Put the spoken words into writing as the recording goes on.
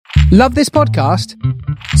Love this podcast?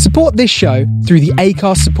 Support this show through the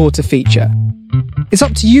Acast supporter feature. It's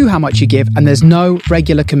up to you how much you give, and there's no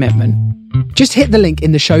regular commitment. Just hit the link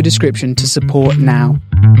in the show description to support now.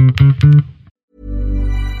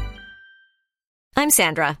 I'm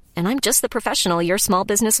Sandra, and I'm just the professional your small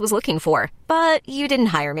business was looking for. But you didn't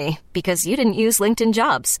hire me because you didn't use LinkedIn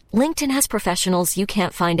Jobs. LinkedIn has professionals you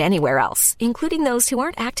can't find anywhere else, including those who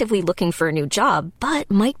aren't actively looking for a new job, but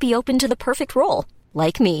might be open to the perfect role,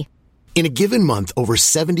 like me. In a given month, over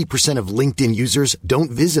 70% of LinkedIn users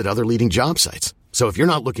don't visit other leading job sites. So if you're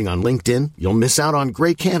not looking on LinkedIn, you'll miss out on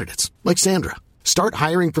great candidates like Sandra. Start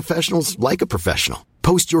hiring professionals like a professional.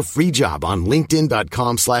 Post your free job on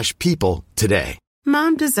linkedin.com/people today.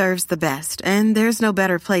 Mom deserves the best, and there's no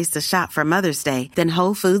better place to shop for Mother's Day than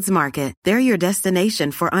Whole Foods Market. They're your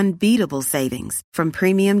destination for unbeatable savings, from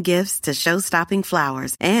premium gifts to show-stopping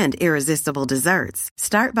flowers and irresistible desserts.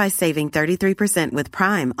 Start by saving 33% with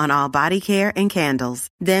Prime on all body care and candles.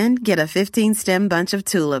 Then get a 15-stem bunch of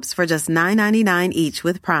tulips for just $9.99 each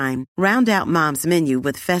with Prime. Round out Mom's menu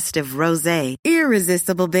with festive rosé,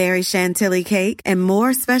 irresistible berry chantilly cake, and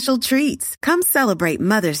more special treats. Come celebrate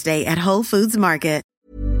Mother's Day at Whole Foods Market.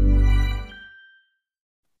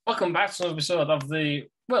 Welcome back to another episode of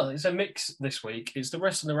it's a mix this week. It's the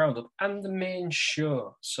rest of the roundup and the main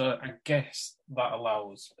show. So I guess that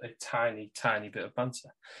allows a tiny, tiny bit of banter.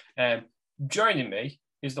 Joining me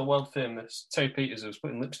is the world famous Terry Peters, who's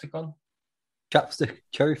putting lipstick on. Chapstick,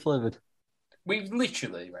 cherry flavoured. We've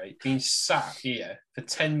literally, been sat here for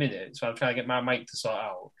 10 minutes while I'm trying to get my mic to sort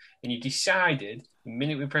out. And you decided, the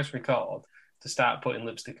minute we press record, to start putting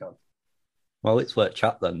lipstick on. Well, it's wet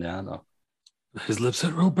chap then, yeah, I know. His lips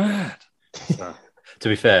are real bad. To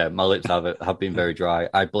be fair, my lips have been very dry.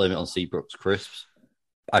 I blame it on Seabrook's crisps.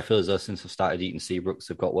 I feel as though since I've started eating Seabrooks,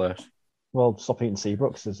 they've got worse. Well, stop eating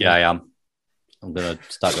Seabrooks. Yeah, I am. I'm gonna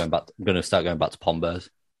start going back. I'm gonna start going back to Pom Bears.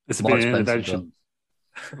 It's a bit of an intervention.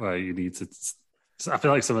 Well, you need to. I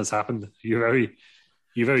feel like something's happened. You're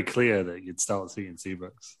very clear that you'd start eating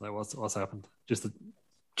Seabrooks. Like, what's happened? Just the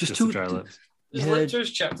dry lips. His lips are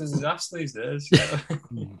as chapped as his ass these days.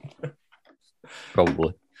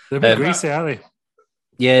 Probably. They're a bit greasy, aren't they?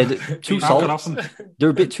 Yeah, too salty.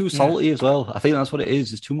 They're a bit too salty as well. I think that's what it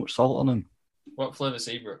is. There's too much salt on them. What flavour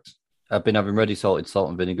Seabrooks? I've been having ready salted salt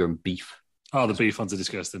and vinegar and beef. Oh, the beef ones are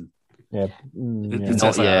disgusting. Yeah,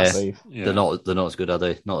 They're not as good, are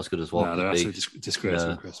they? Not as good as Walker's. No, they're beef. absolutely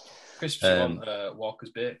disgraceful crisp. Crisps want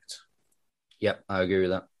Walker's baked. Yep, I agree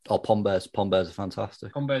with that. Or Pom Bears. Pom Bears are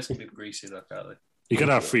fantastic. Pom Bears can be greasy, though, can't they? You could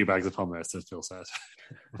have 3 bags of Pom Bears to feel sad.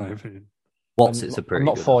 In my opinion. It's a pretty. I'm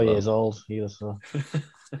not good 4 years old either, so.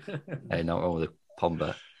 Hey, not wrong with a Pom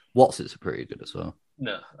Bear. It's a pretty good as well.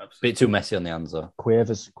 No, absolutely. Bit too messy on the hands though.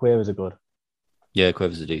 Quavers are good. Yeah,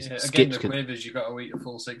 Quavers are decent. Yeah, again, Quavers, you got to eat a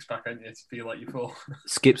full 6-pack, haven't you, to feel like you're full.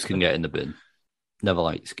 Skips can get in the bin. Never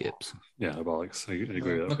liked Skips. Yeah, bollocks. I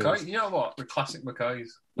agree with that. McCoy, you know what? The classic McCoys.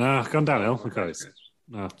 No, gone downhill. McCoys.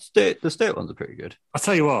 No. The state ones are pretty good. I'll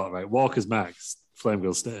tell you what, right? Walker's Max, Flame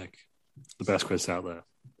Grilled Steak, the best crisps out there.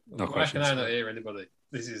 No question. Why can I not hear anybody?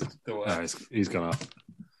 This is the worst. No, he's gone off.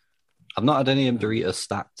 I've not had any of them Doritos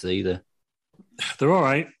stacked either. They're all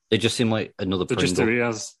right. They just seem like another They're Pringle. just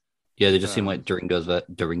Doritos. Yeah, they just seem like Doringos.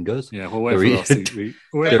 Doringos? Yeah, we'll wait for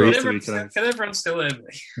Can everyone still hear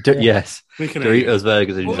me? Yes. Doritos,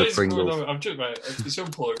 burgers, and just Pringles. I'm just about it's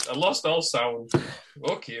unplugged. I lost all sound.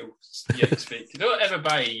 Fuck you, Yeti speak. Don't ever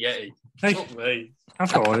buy a Yeti. Hey, fuck me.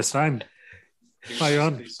 I've got all this time. Play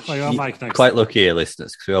on, Mike. Next. Quite lucky here,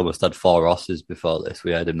 listeners, because we almost had 4 Rosses before this.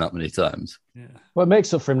 We heard him that many times. Yeah. Well, it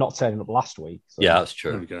makes up for him not turning up last week. So. Yeah, that's true.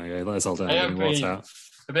 There we go. Yeah, let us all down. What's out?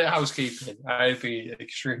 A bit of housekeeping. I've been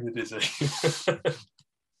extremely busy.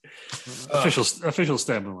 Official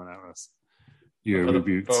statement went out, Russ. You're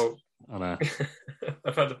rebuked. I've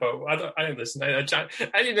had the vote. I didn't listen. I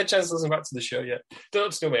didn't get a chance to listen back to the show yet.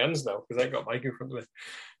 Don't steal my hands now because I ain't got Mike in front of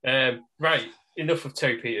me. Right. Enough of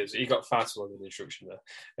Terry Peters. He got far too long an instruction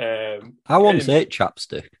there. I want to say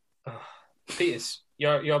chapstick. Peters,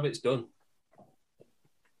 your bit's done.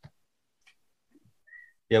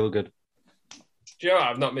 Yeah, we're good. Do you know what?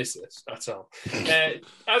 I've not missed this at all.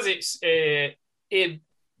 As it's a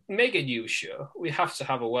mega news show, we have to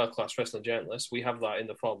have a world-class wrestling journalist. We have that in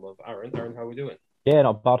the form of Aaron. Aaron, how are we doing? Yeah,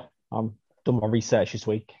 not bad. I'm done my research this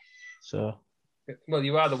week. So, well,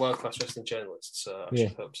 you are the world-class wrestling journalist, so I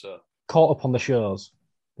should hope so. Caught up on the shows,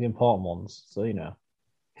 the important ones, so, you know.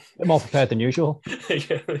 A bit more prepared than usual.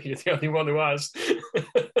 You're the only one who has.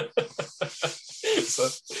 So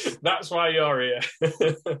that's why you're here.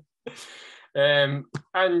 And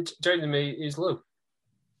joining me is Lou.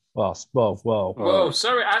 Whoa. Whoa,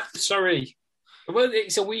 sorry. Well,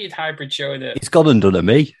 it's a weird hybrid show, isn't it? He's gone and done a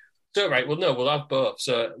me. So, right, well, no, we'll have both.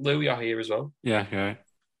 So, Lou, you're here as well. Yeah, you're right.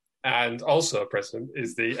 And also present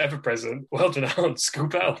is the ever-present, well-renowned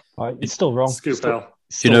Scoop L. It's still wrong. Scoop L.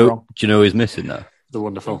 Do you know who's missing now? The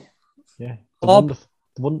wonderful. Yeah. Bob.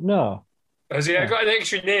 No. Has he got an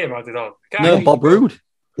extra name added on? No, Bob Roode.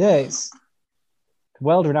 Yeah, it's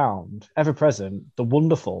world-renowned, ever-present, the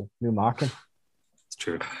wonderful Lou Markin. It's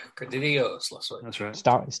true. Did he host last week? That's right.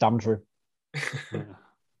 Stamped through. Yeah.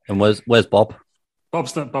 And where's Bob?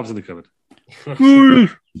 Bob's in the cupboard.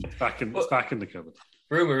 It's back in the cupboard.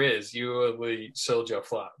 Rumour is you only sold your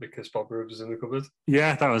flat because Bob Roode was in the cupboard.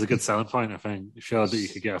 Yeah, that was a good selling point, I think. It showed that you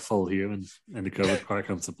could get a full human in the cupboard quite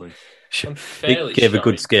comfortably. It gave a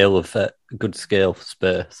good scale of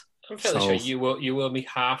space. I'm fairly sure you owe me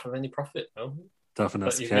half of any profit, no? Definitely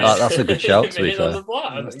that's the case. That's a good shout, to be fair.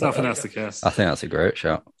 Definitely that's the case. I think that's a great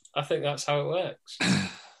shout. I think that's how it works.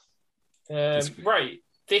 Right.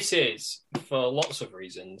 This is for lots of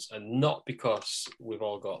reasons, and not because we've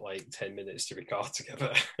all got like 10 minutes to record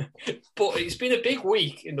together. But it's been a big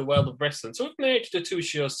week in the world of wrestling. So we've merged the two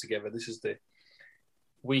shows together. This is the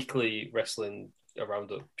weekly wrestling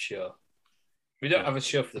roundup show. We don't have a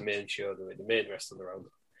show for the main show, do we? The main wrestling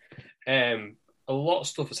roundup. A lot of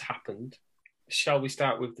stuff has happened. Shall we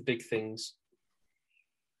start with the big things?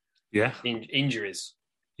 Yeah. Injuries.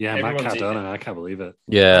 Yeah, Everyone's Matt Cardona, I can't believe it.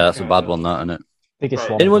 Yeah, that's a bad one, that, isn't it? Biggest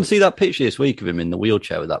one. Anyone see that picture this week of him in the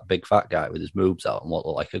wheelchair with that big fat guy with his moves out and what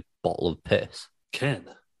looked like a bottle of piss? Ken.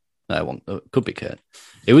 No, it could be Ken.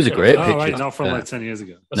 It was a great picture. Right, not from like 10 years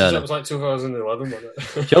ago. That was like 2011, wasn't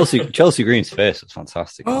it? Chelsea Green's face was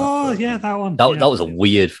fantastic. Oh, yeah, that one. That was a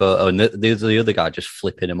weird photo. And there's the other guy just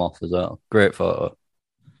flipping him off as well. Great photo.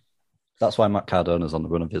 That's why Matt Cardona's on the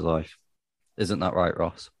run of his life. Isn't that right,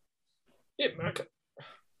 Ross? Yeah,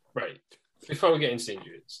 right. Before we get into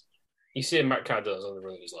injuries, you see Matt Cardona's on the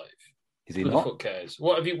run of his life. Is he Who not? the fuck cares?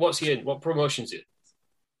 What's he in? What promotion's he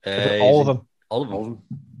in? All of them. All of them.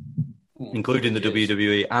 Including the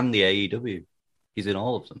WWE and the AEW. He's in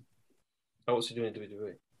all of them. Oh, what's he doing in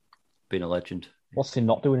WWE? Being a legend. What's he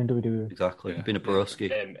not doing in WWE? Exactly. Being a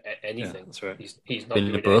broski. Anything. Yeah, that's right. He's not Being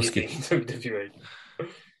doing a broski. anything in WWE.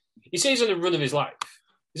 You say he's on the run of his life.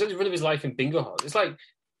 He's on the run of his life in bingo halls. It's like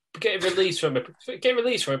getting released from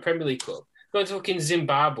a Premier League club, going to fucking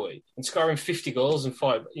Zimbabwe and scoring 50 goals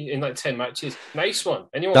in like 10 matches. Nice one.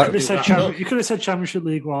 Anyone can do that? You could have said Championship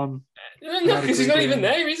League 1. No, because he's not even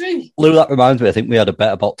there, is he? Lou, that reminds me, I think we had a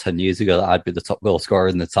bet about 10 years ago that I'd be the top goal scorer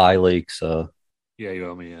in the Thai league, so... Yeah, you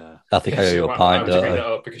owe me, I think I owe you a pint, don't I? That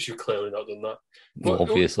up because you've clearly not done that. Well,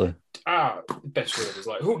 obviously. Best word is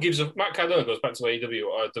like, who gives a... Matt Cardona goes back to AEW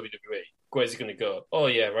or WWE. Where's he going to go? Oh,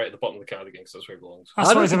 yeah, right at the bottom of the card again, because that's where he belongs.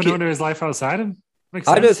 That's why he's having under his life outside him.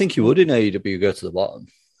 I don't think he would in AEW go to the bottom.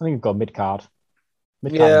 I think he'd go mid-card.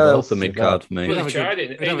 Yeah, that's the mid-card for me. Well, he tried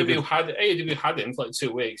it. AEW had him for like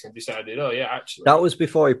 2 weeks and decided, oh, yeah, actually. That was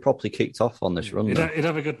before he properly kicked off on this run. He'd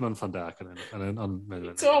have a good month on Dark and then on...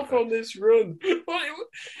 It's off on this run.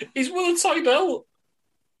 He's won a Thai belt.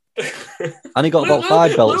 And he got about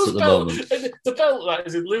 5 belts at the moment. The belt that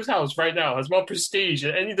is in Lou's house right now has more prestige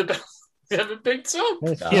than any of the belts he's ever picked up.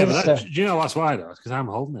 Yeah, but do you know what's why, though? It's because I'm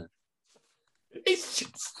holding it. It's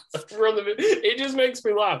just a run of it. It just makes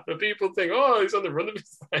me laugh that people think, oh, he's on the run of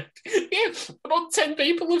his life. Yeah, about 10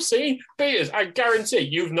 people have seen. Peters, I guarantee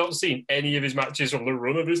you've not seen any of his matches from the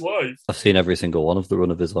run of his life. I've seen every single one of the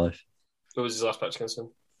run of his life. What was his last match against him?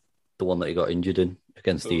 The one that he got injured in,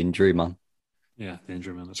 against the injury man. Yeah, the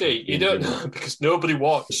injury man. See, you don't know because nobody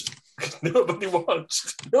watched. Nobody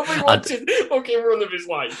watched. Nobody wanted fucking run of his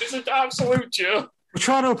life. It's an absolute joke. We're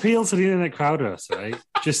trying to appeal to the internet crowd, right?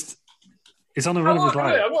 Just... He's on the run of his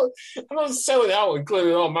life. I'm not selling out and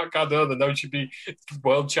claiming, oh, Matt Cardona now should be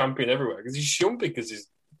world champion everywhere because he shouldn't because he's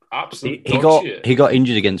absolutely he got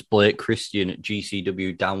injured against Blake Christian at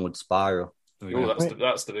GCW Downward Spiral.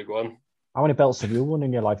 That's the big one. How many belts have you won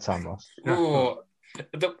in your lifetime, Ross? Oh,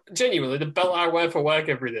 genuinely, the belt I wear for work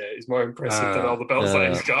every day is more impressive than all the belts that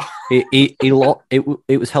he's got.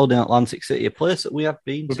 It was held in Atlantic City, a place that we have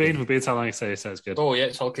been. We've been to Atlantic City, so it's good. Oh yeah,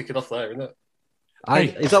 it's all kicking off there, isn't it?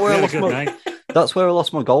 Is that where I lost my? That's where I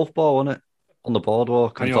lost my golf ball, wasn't it? On the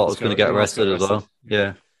boardwalk, and thought I was going to get arrested as well.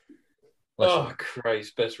 Yeah. Oh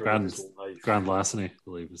Christ! Best grand larceny, I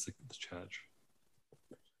believe, is the charge.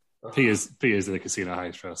 Peter's in the casino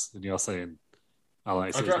high stress, and you're saying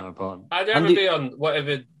Alex is not important. I'd rather be on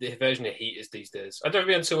whatever the version of Heat is these days. I'd rather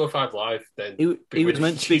be on 205 Live than he was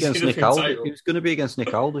meant to be against Nick Aldis. He was going to be against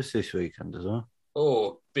Nick Aldis this weekend as well.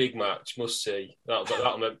 Oh, big match. Must see.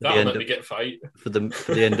 That'll make me get fight for the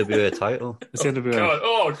NWA title. It's the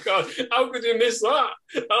NWA. God! How could you miss that?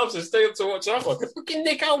 I'll have to stay up to watch that one. Fucking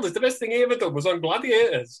Nick Aldis, the best thing he ever done was on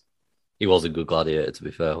Gladiators. He was a good gladiator, to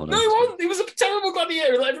be fair. No, he wasn't. He was a terrible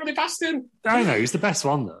gladiator. Let everybody past him. I know, he's the best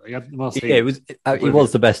one, though. He had the most he was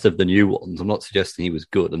the best of the new ones. I'm not suggesting he was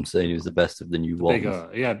good. I'm saying he was the best of the new ones.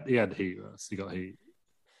 He had heat. He got heat.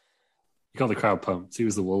 He got the crowd pumped. He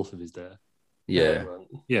was the Wolf of his day. Yeah.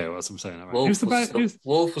 Yeah, that's what I'm saying. Right.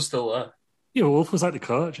 Wolf was still there. Yeah, Wolf was like the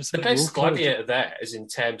coach. The best gladiator there, is in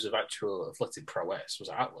terms of actual athletic prowess, was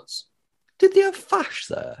Atlas. Did they have Fash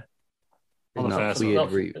there? On the first in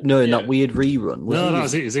that weird rerun. No, that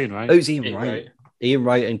was Ian Wright. Oh, it was Ian Wright. Ian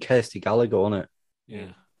Wright and Kirsty Gallagher on it. Yeah.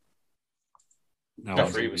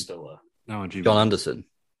 Referee was still there. No, John Anderson.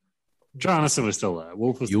 John Anderson was still there.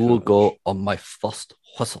 Wolf was. You will go on my first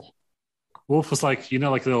whistle. Wolf was like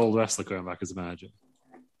the old wrestler going back as a manager.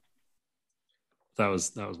 That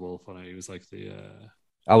was Wolf on it. He was like the.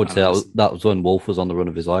 I would say that was when Wolf was on the run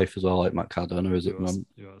of his life as well, like Matt Cardona, is it?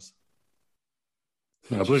 He was.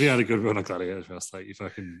 No, I believe he had a good run of gladiators. Like you're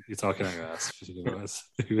talking out your ass.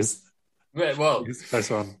 He was. Well, first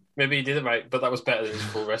one. Maybe he did it right, but that was better than his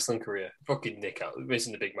full wrestling career. Fucking Nick out,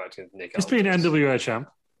 missing the big match against Nick. He's been NWA champ.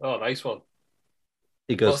 Oh, nice one.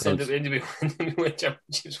 He goes NWA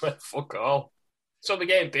championships. Went fuck all. So they're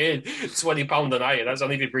getting paid £20 a night. That's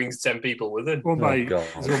only if he brings 10 people with him. Won by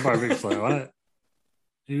Ric Flair, wasn't it?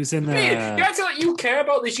 He was in there. You acting like you care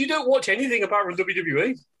about this. You don't watch anything apart from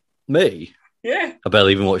WWE. Me? Yeah. I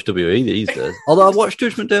barely even watch WWE these days. Although I watched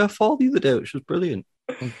Judgment Day 4 the other day, which was brilliant.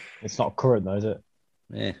 It's not current though, is it?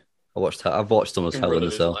 Yeah. I've watched some of Hell in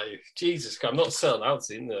a Cell. Jesus, I'm not selling out,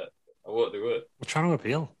 seeing that. I won't do it. We're trying to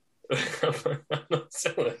appeal. I'm not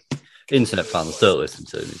selling. Internet fans don't listen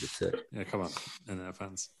to me. Yeah, come on. Internet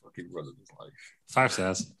fans. Fucking running his life. 5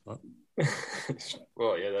 stars.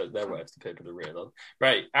 Well, yeah, they're worth the paper they're written on.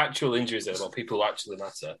 Right, actual injuries there about people who actually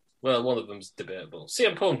matter. Well, one of them's debatable.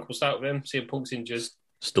 CM Punk, we'll start with him. CM Punk's injured.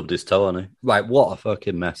 Stubbed his toe on it. Right, what a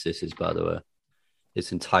fucking mess this is, by the way.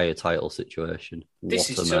 This entire title situation. This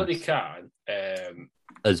is Tony Khan.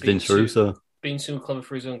 Has Vince Russo been too clever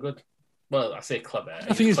for his own good. Well, I say clever.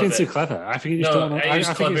 I think he's been too clever. I think he just don't. He's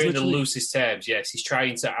clever in the loosest terms. Yes, he's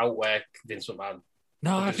trying to outwork Vince McMahon.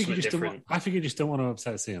 No, I think he just don't want to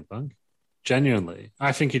upset CM Punk. Genuinely,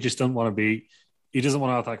 I think he just don't want to be. He doesn't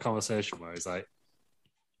want to have that conversation where he's like,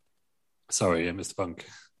 "Sorry, Mr. Punk,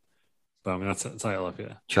 but I'm going to title up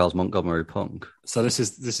here." Charles Montgomery Punk. So this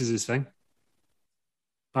is his thing.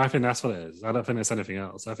 I think that's what it is. I don't think it's anything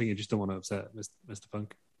else. I think you just don't want to upset Mr.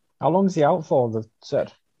 Punk. How long is he out for? They've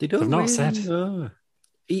said. They've not said.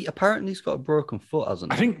 He apparently he's got a broken foot,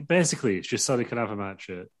 hasn't he? I think basically it's just so they can have a match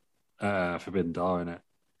at Forbidden Door, innit?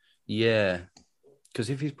 Yeah. Because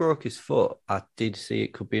if he's broke his foot, I did see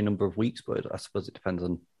it could be a number of weeks, but I suppose it depends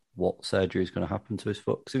on what surgery is going to happen to his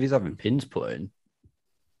foot. Because if he's having pins put in,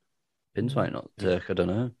 pins might not take, I don't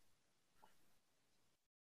know.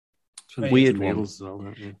 Weird one. Well, I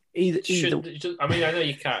mean, I know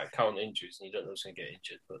you can't count injuries and you don't know who's going to get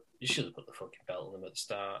injured, but you should have put the fucking belt on him at the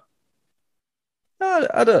start.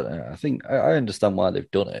 I don't know. I think I understand why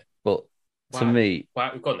they've done it, but to me... Go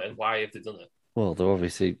on then. Why have they done it? Well, they're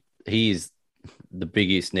obviously... He's the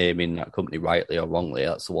biggest name in that company, rightly or wrongly.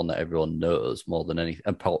 That's the one that everyone knows more than anything.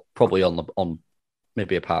 And probably on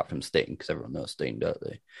maybe apart from Sting, because everyone knows Sting, don't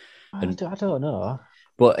they? I don't know.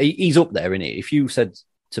 But he's up there, isn't he? If you said...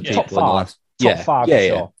 to people top five. In the last... Top five, yeah.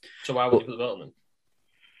 Sure. So why would you put the belt on him?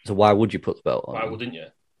 So why would you put the belt on Why him? wouldn't you?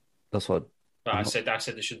 That's what... No, I said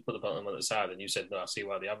they should put the belt on him at the side, and you said, no, I see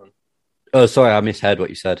why they haven't. Oh, sorry, I misheard what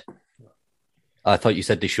you said. I thought you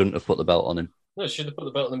said they shouldn't have put the belt on him. No, they should have put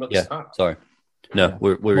the belt on him at the start. Sorry. No,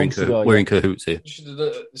 we're in cahoots here. You should have done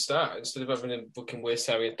it at the start instead of having him fucking waste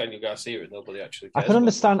Harry and Daniel Garcia and nobody actually cares.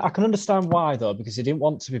 I can understand why, though, because he didn't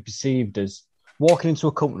want to be perceived as walking into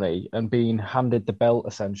a company and being handed the belt,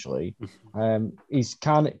 essentially.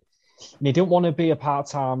 He didn't want to be a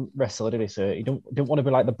part-time wrestler, did he, sir? He didn't want to be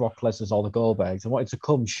like the Brock Lesnar's or the Goldbergs. He wanted to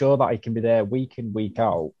come, show that he can be there week in, week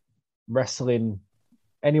out, wrestling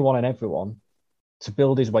anyone and everyone to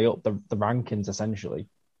build his way up the rankings, essentially,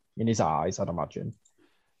 in his eyes, I'd imagine.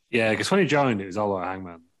 Yeah, because when he joined, it was all about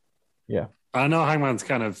Hangman. Yeah. I know Hangman's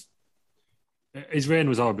kind of... His reign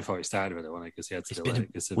was over before he started with it, wasn't it? Because he had to delay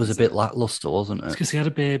it. It was a bit lackluster, wasn't it? It's because he had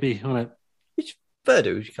a baby, wasn't it? Which, fair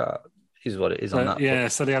dues, you can't... is what it is on that. Yeah,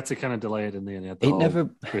 so they had to kind of delay it in the end. He had the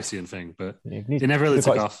whole Christian thing, but they never really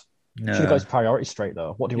took off. No. Should have got his priorities straight,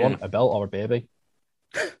 though. What do you want, a belt or a baby?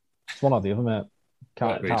 It's one or the other, mate.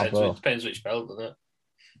 Can't it depends which belt, doesn't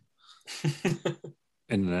it?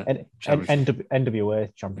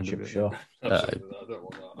 NWA Championship show. Absolutely, I don't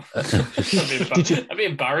want that. I'd be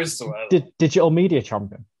embarrassed to wear that. Digital Media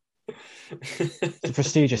Champion. It's a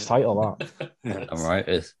prestigious title, that. Yeah, I'm right.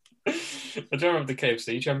 Is I don't have the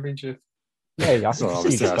KFC Championship. Yeah, that's a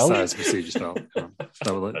prestigious belt. That's a prestigious belt.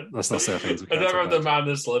 Let's not say things. I don't have the man,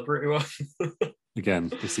 the celebrity one. Again,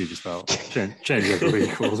 prestigious belt. Change every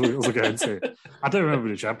week. We'll go into it. I don't remember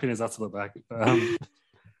who the champion is. I have to look back.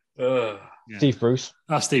 But, Steve Bruce.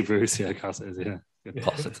 Steve Bruce. Yeah, of course it is. Yeah,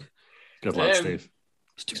 good lad, Steve.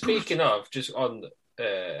 Speaking of, just on.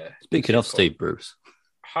 Speaking of Steve Bruce,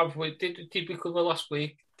 did we cover last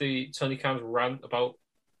week the Tony Khan's rant about?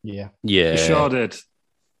 Yeah. You sure did.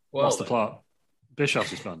 Well, what's the plot?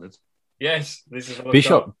 Bischoff responded. Yes, this is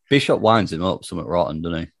Bishop winds him up somewhat rotten,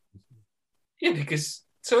 doesn't he? Yeah, because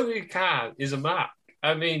Tony Khan is a Mac.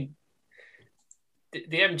 I mean, the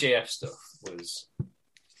MJF stuff was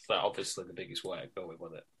obviously the biggest way going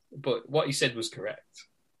with it. But what he said was correct.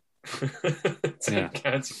 Tony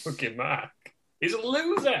Khan's a fucking Mac. He's a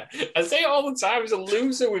loser. I say it all the time. He's a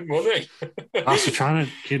loser with money. We're trying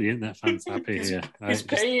to keep the internet fans happy here.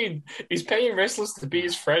 He's paying wrestlers to be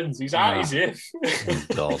his friends. He's at his if.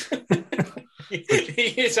 God. He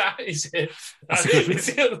is at his if. That's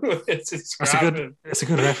a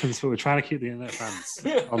good reference, but we're trying to keep the internet fans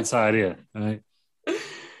on side here. Right?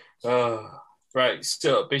 Right.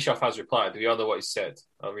 So Bischoff has replied. Do you all know what he said?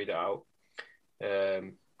 I'll read it out.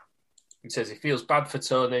 He says he feels bad for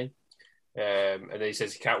Tony. And then he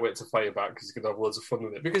says he can't wait to fire back because he's going to have loads of fun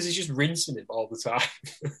with it because he's just rinsing him all the time.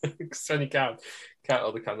 Because Tony can't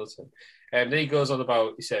hold the candle to him. Then he goes on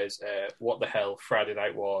about, he says, what the hell, Friday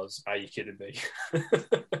Night Wars? Are you kidding me?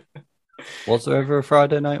 Was there ever a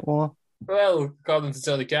Friday Night War? Well, according to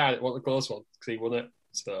Tony Khan, it wasn't a close one because he won it.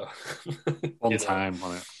 So one time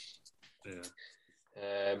on it.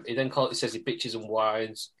 Yeah. He then says he bitches and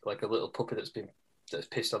whines like a little puppy that's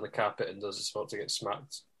pissed on the carpet and does his fault to get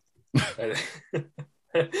smacked.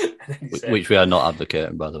 Which we are not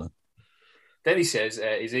advocating, by the way. Then he says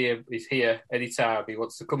he's here anytime he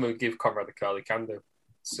wants to come and give Conrad the call, he can do.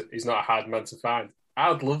 So he's not a hard man to find. I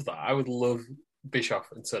would love that. I would love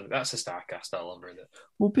Bischoff and Tony. That's a StarCast all over, isn't it?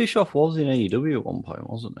 Well, Bischoff was in AEW at one point,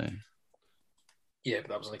 wasn't he? Yeah,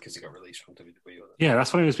 but that was only because he got released from WWE. Yeah,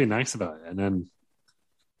 that's what he was being nice about it. And then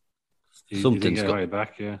something's got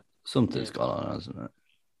back. Yeah, something's gone on, hasn't it?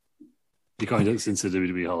 He got into the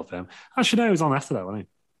WWE Hall of Fame. Actually, no, he was on after that, wasn't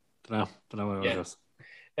he? Don't know where it was.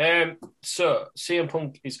 So CM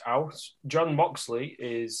Punk is out. John Moxley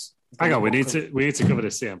is. Hang on, we need to cover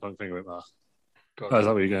this CM Punk thing a bit more. Is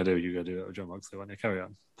that what you're going to do? You're going to do it with John Moxley, won't you? Carry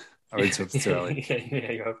on. I read something too early.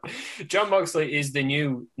 Yeah. John Moxley is the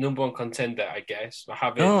new number one contender, I guess.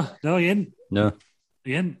 No, he ain't. No.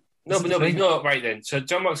 He ain't. But he's not right then. So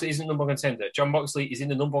John Moxley isn't number one contender. John Moxley is in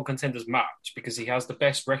the number one contenders match because he has the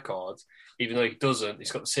best record, even though he doesn't.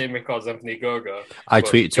 He's got the same record as Anthony Ogogo. I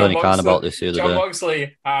tweeted Tony Khan about this the other day. John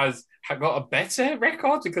Moxley has got a better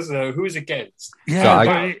record because of who he's against. Yeah,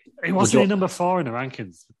 so he wasn't number 4 in the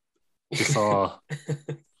rankings before.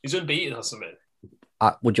 He's unbeaten or something.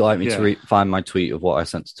 Would you like me to find my tweet of what I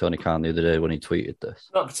sent to Tony Khan the other day when he tweeted this?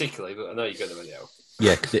 Not particularly, but I know you're going to video.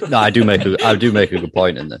 Yeah, because I do make a good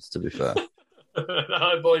point in this. To be fair,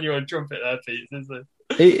 I'm blowing you on trumpet there, Pete. Isn't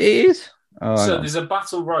it? It is. So there's a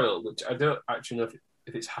battle royal, which I don't actually know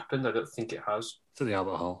if it's happened. I don't think it has. To the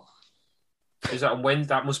Albert Hall. Is that on when?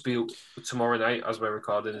 That must be tomorrow night as we're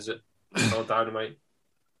recording. Is it? Or Dynamite?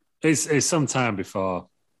 It's some time before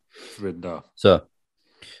Forbidden Door. So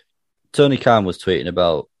Tony Khan was tweeting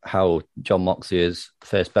about how John Moxley has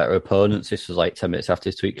faced better opponents. This was like 10 minutes after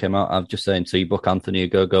his tweet came out. I'm just saying, so you book Anthony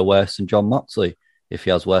Ogogo worse than John Moxley if he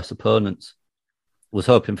has worse opponents. Was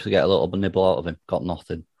hoping to get a little nibble out of him. Got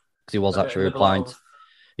nothing. Because he was actually replying.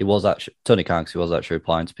 Tony Khan, because he was actually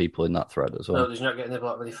replying to people in that thread as well. No, he's not getting a nibble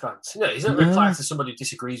out of any fans. No, he's not replying to somebody who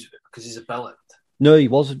disagrees with him because he's a bellend. No, he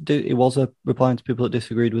was replying to people that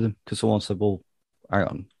disagreed with him because someone said, well, hang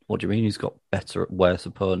on, what do you mean he's got worse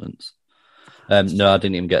opponents? No, I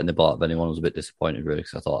didn't even get in the bar of anyone. I was a bit disappointed, really,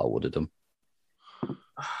 because I thought I would have done.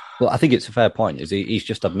 Well, I think it's a fair point. He's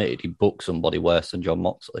just admitted he booked somebody worse than John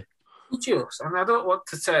Moxley. I don't want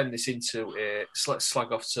to turn this into a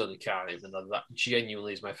slag off Tony Khan, even though that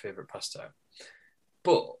genuinely is my favourite pastime.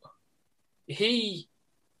 But he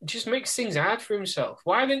just makes things hard for himself.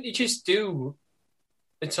 Why didn't he just do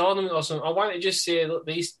a tournament or something? Or why didn't he just say, look,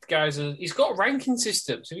 these guys are... He's got a ranking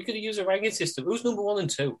system, so he could have used a ranking system. Who's number 1 and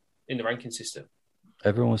 2? In the ranking system.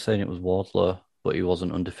 Everyone was saying it was Wardlow, but he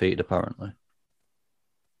wasn't undefeated, apparently.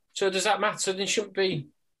 So does that matter? So then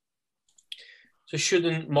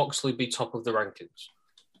shouldn't Moxley be top of the rankings?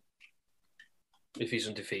 if he's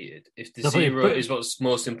undefeated? If the zero is what's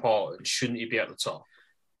most important, shouldn't he be at the top?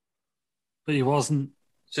 But he wasn't.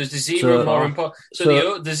 So is the zero more important?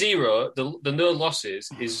 So the zero, the no losses,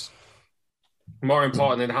 is more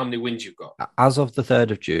important than how many wins you've got. As of the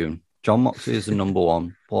 3rd of June, John Moxley is the number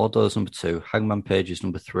 1, Wardlow's number 2, Hangman Page is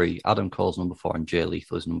number 3, Adam Cole's number 4, and Jay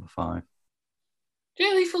Lethal is number 5. Jay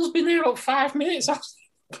Lethal's been there about 5 minutes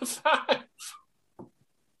after 5.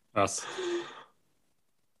 That's...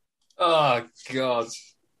 Oh, God.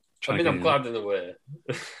 I'm glad in a way.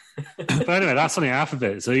 But anyway, that's only half of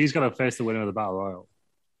it. So he's got to face the winner of the Battle Royal.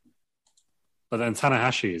 But then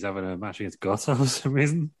Tanahashi is having a match against Goto for some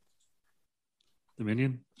reason.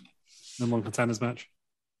 Dominion. Number 1 contenders match.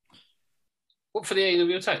 What, for the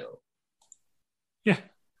AEW title? Yeah.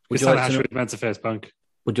 Because Tanahashi was meant to face Punk.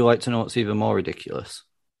 Would you like to know what's even more ridiculous?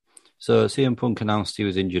 So CM Punk announced he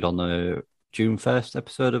was injured on the June 1st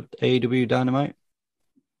episode of AEW Dynamite.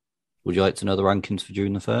 Would you like to know the rankings for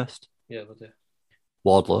June the 1st? Yeah, we'll do.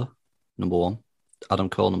 Wardlow, number 1. Adam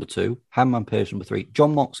Cole, number 2. Hangman Page, number 3.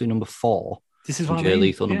 John Moxley, number 4. This is what Jay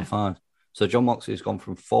Lethal, number 5. So John Moxley has gone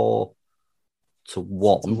from 4 to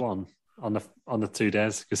 1. To 1 on the 2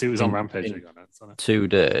 days, because he was on Rampage. 2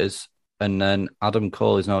 days. And then Adam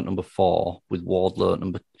Cole is now at number 4 with Wardlow at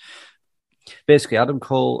number... Basically, Adam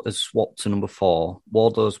Cole has swapped to number 4.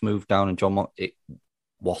 Wardlow's moved down and John Moxley...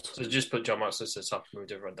 What? So just put John Moxley to the top and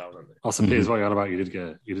moved everyone down, haven't they? Also, Piers, what you're on about, you did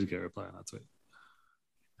get a reply on that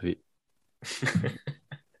tweet.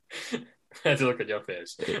 I had to look at your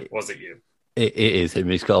face. Was it you? It is him.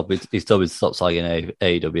 He's told me to stop slagging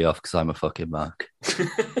AEW off because I'm a fucking mark.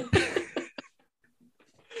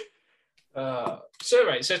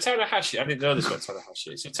 So Tanahashi, I didn't know this about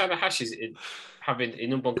Tanahashi. So Tanahashi's having a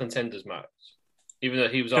number 1 contenders match, even though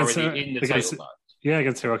he was already in the title match. Yeah,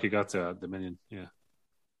 against Hiroki Goto at Dominion. Yeah.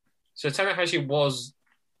 So Tanahashi was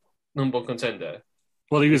number 1 contender.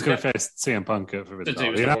 Well, he was going to face CM Punk for the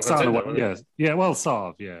title. Yeah, well,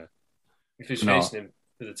 sort of, yeah. If he was facing him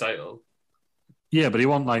for the title. Yeah, but he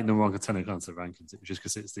wasn't like number 1 contender according to the rankings. It was just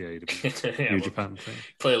because it's the AEW New Japan thing.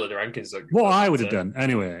 Clearly, the rankings don't. What I would have done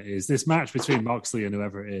anyway is this match between Moxley and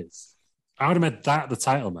whoever it is. I would have made that the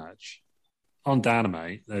title match on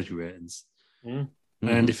Dynamite. There's your ratings,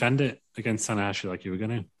 and defend it against Tanahashi like you were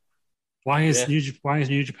going to. Why is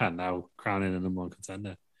New Japan now crowning a number 1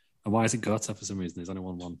 contender, and why is it Goto for some reason? He's only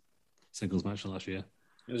won 1 singles match last year.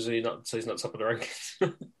 He's not top of the rankings.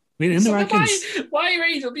 I mean, in the rankings. Why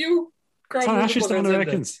AEW? Tanahashi's down the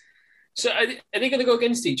rankings. So are they going to go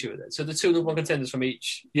against each other then? So the 2 number 1 contenders from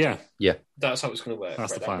each? Yeah. That's how it's going to work.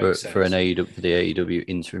 That's the plan. For the AEW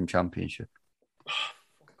interim championship.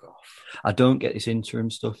 Fuck off. I don't get this interim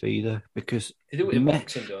stuff either because they do it in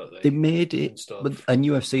boxing, don't they? They made it, and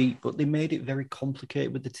UFC, but they made it very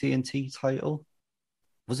complicated with the TNT title.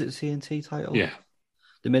 Was it the TNT title? Yeah.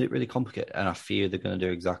 They made it really complicated, and I fear they're going to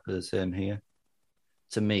do exactly the same here.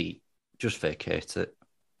 To me, just vacate it.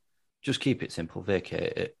 Just keep it simple,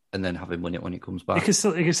 vacate it, and then have him win it when he comes back. I was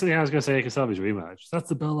going to say, it can still be his rematch. That's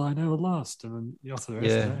the belt I never lost, and then you're to the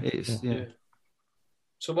rest of it. Yeah.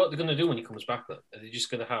 So what are they going to do when he comes back then? Are they just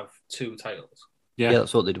going to have 2 titles? Yeah,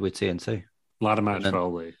 that's what they did with TNT. Ladder match,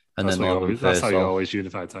 probably. And then that's how you always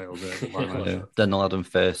unify titles. Then they'll have them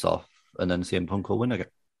face off, and then CM Punk will win again.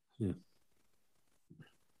 Yeah.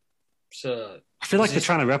 So I feel like they're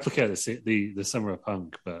trying to replicate the Summer of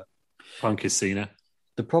Punk, but Punk is Cena.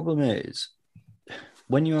 The problem is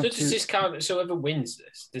when you have does this count? So whoever wins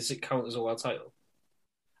this, does it count as a world title?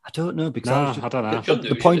 I don't know because I don't know.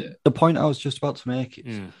 The point I was just about to make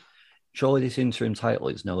is surely this interim title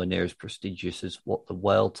is nowhere near as prestigious as what the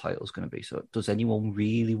world title is going to be. So does anyone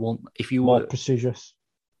really want? If you more prestigious,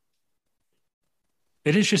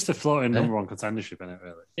 it is just a floating number 1 contendership in it,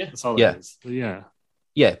 really. Yeah, that's all it is.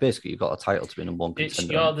 Yeah, basically you've got a title to be number 1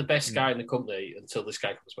 contender. You're the best guy in the company until this guy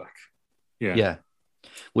comes back. Yeah.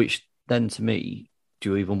 Which then, to me, do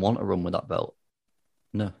you even want to run with that belt?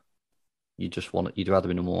 No. You just want it. You'd rather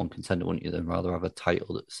be number 1 contender, wouldn't you, than rather have a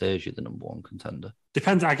title that says you're the number 1 contender?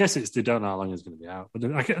 Depends. I guess they don't know how long it's going to be out. But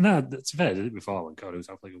no, it's fair. They did it before when Cody was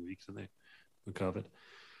out for like a week, didn't they? With COVID.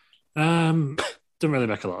 Doesn't really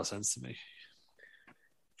make a lot of sense to me.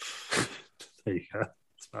 There you go.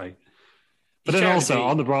 It's fine. But then also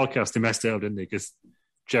on the broadcast, they messed it up, didn't they? Because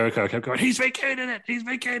Jericho kept going, he's vacated it.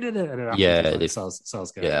 And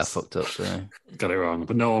I fucked up. So. Got it wrong.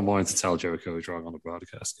 But no one wanted to tell Jericho he was wrong on the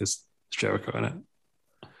broadcast because it's Jericho in it.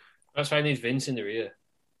 That's why I need Vince in the rear.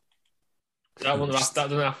 That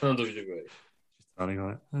doesn't happen on WWE.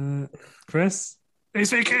 Like, Chris,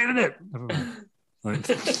 he's vacated it.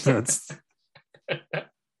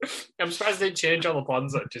 I'm surprised they didn't change all the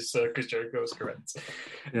plans just because Jericho was correct.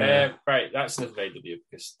 Yeah. Right, that's enough of AW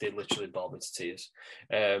because they literally bombed me to tears.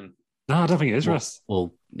 No, I don't think it is, Russ.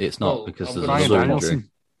 Well, it's not because there's Brian another Danielson. injury.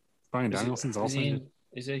 Brian Danielson's also injured.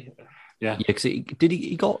 Is he? Yeah, because did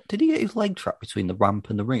he get his leg trapped between the ramp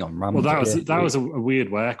and the ring on ramp? Well, that was a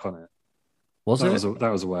weird work on it.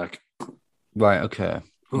 That was a work. Right. Okay.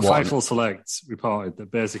 Well, Fightful Select reported that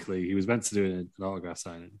basically he was meant to do an autograph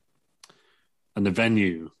signing, and the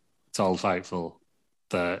venue told Fightful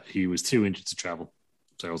that he was too injured to travel,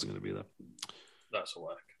 so he wasn't going to be there. That's a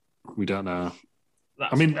work. We don't know.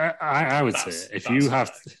 I would say if you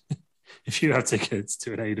have tickets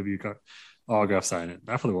to an AEW autograph signing,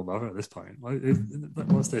 I probably won't bother at this point.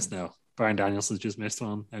 What's this now? Brian Danielson's just missed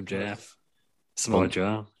one. MJF, Samoa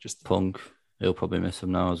Joe, just Punk. He'll probably miss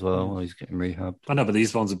him now as well. He's getting rehabbed. I know, but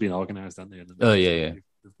these ones have been organised, haven't they? Oh yeah.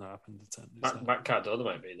 It's not happened. Matt Cardona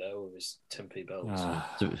might be there with his 10p belts.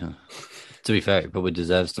 To be fair, he probably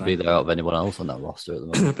deserves to be there out of anyone else on that roster at the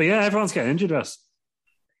moment. But yeah, everyone's getting injured, Russ.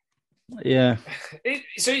 Yeah.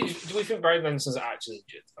 So do we think Brian Danielson's actually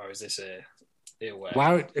injured, or is this a work?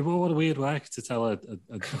 Wow, what a weird work to tell a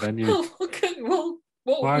venue.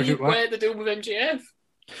 What weird way to do with MJF?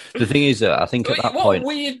 The thing is that I think at that point...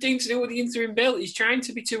 What weird thing to do with the interim belt? He's trying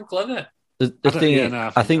to be too clever.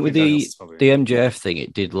 I think with the MJF thing,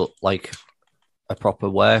 it did look like a proper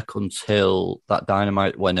work until that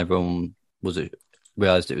Dynamite when everyone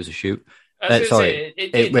realised it was a shoot.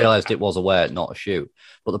 It realised it was a work, not a shoot.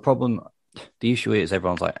 But the issue is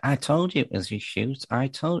everyone's like, I told you it was a shoot. I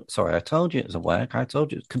told you it was a work. I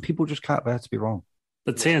told you. People just can't bear to be wrong.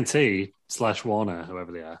 But TNT/Warner,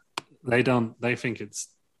 whoever they are, they think it's...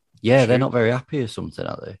 Yeah, they're not very happy or something,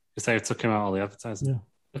 are they? Because they took him out all the advertising. Yeah.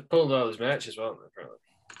 They pulled all his merch as well, apparently.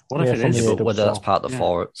 What if it is? But whether that's part of the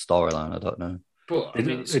storyline, I don't know. But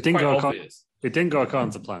it didn't go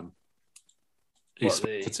according to plan. He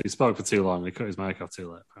spoke for too long. He cut his mic off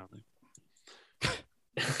too late, apparently.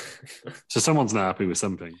 So someone's not happy with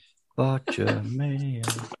something. Because they're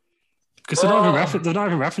not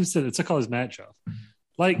even referenced it. They took all his merch off.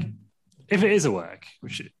 Like, if it is a work,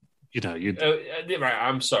 which right,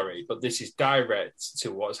 I'm sorry, but this is direct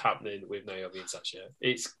to what's happening with Naomi and Sasha.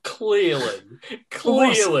 It's clearly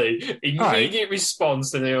immediate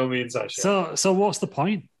response to Naomi and Sasha. So what's the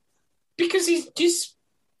point? Because he's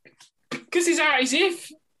out his if.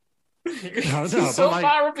 He's so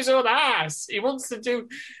far up his own ass. He wants to do...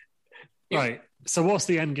 Right, so what's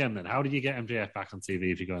the end game then? How do you get MJF back on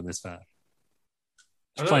TV if you're going this far?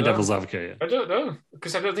 Playing devil's advocate. I don't know,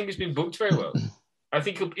 because I don't think he's been booked very well. I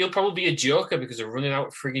think he'll probably be a joker because they're running out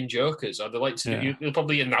of frigging jokers. Or they like to. He'll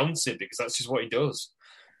probably announce it because that's just what he does.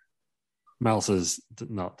 Meltzer's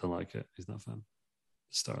don't like it. He's not a fan.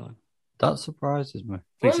 Storyline. That surprises me.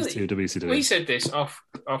 Thinks it's too WCW. We said this off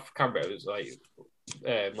camera. It was like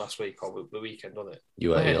last week or the weekend, wasn't it?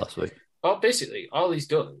 You were here last week. Well, basically, all he's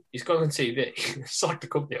done, he's gone on TV, slagged the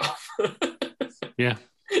company off. Yeah.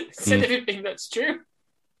 Said everything that's true.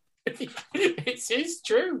 It's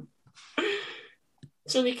true.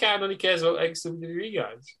 Sonny Khan only cares about ex-WWE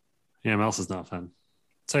guys. Yeah, Meltzer's not a fan.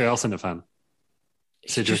 So who else isn't a fan?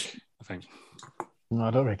 Sidgwick, I think. No,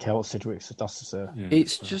 I don't really care what Sidgwick does to say. Yeah,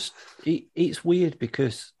 it's just... It's weird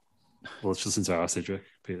because... Well, it's just into our Sidgwick.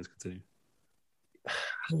 Peter's continue. I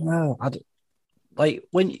don't know. I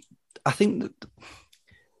think that... All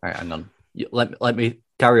right, hang on. Let me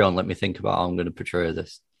carry on. Let me think about how I'm going to portray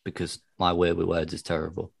this because my way with words is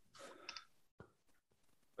terrible.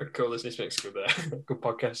 Cool, this makes good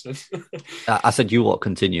podcasting. I said you lot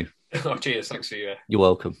continue. Oh, cheers, thanks for you. You're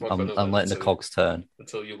welcome. I'm letting the cogs turn.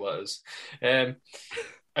 Until you let us. I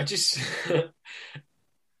just...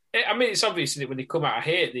 I mean, it's obvious that when they come out, I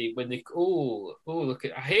hate when they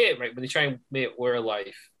try and make real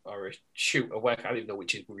life or a shoot a work. I don't even know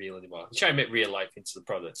which is real anymore. They try and make real life into the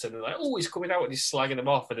products, and they're like, "Oh, he's coming out and he's slagging them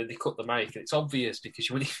off," and then they cut the mic, and it's obvious because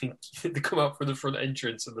you wouldn't even they come out from the front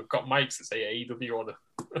entrance and they've got mics that say AEW on them.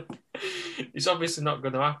 It's obviously not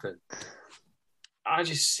going to happen. I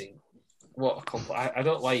just think I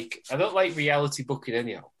don't like reality booking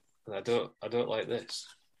anyhow, and I don't like this.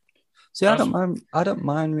 See, I don't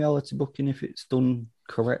mind reality booking if it's done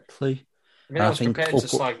correctly. I mean, I was prepared to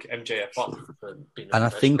slag MJF off for being and I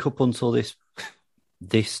think up until this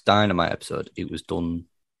Dynamite episode, it was done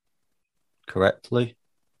correctly.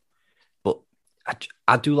 But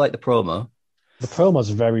I do like the promo. The promo is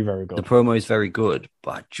very, very good. The promo is very good,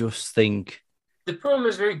 but I just think the promo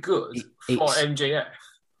is very good for MJF.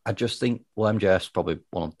 I just think MJF's probably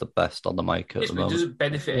one of the best on the mic at the moment. It doesn't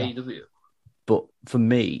benefit AEW. But for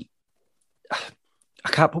me, I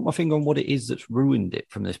can't put my finger on what it is that's ruined it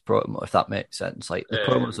from this promo, if that makes sense. Like, the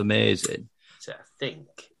promo's amazing. So I think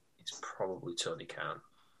it's probably Tony Khan.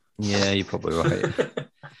 Yeah, you're probably right.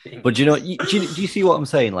 But do you see what I'm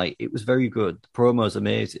saying? Like, it was very good. The promo's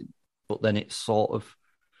amazing, but then it's sort of,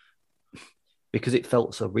 because it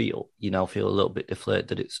felt so real, you now feel a little bit deflated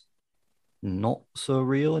that it's not so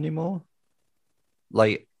real anymore.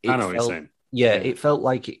 Like, I know what you're saying. Yeah, it felt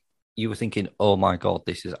like you were thinking, oh my God,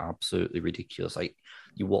 this is absolutely ridiculous. Like,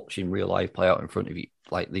 you're watching real life play out in front of you.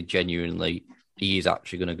 Like, he is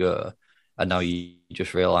actually going to go. And now you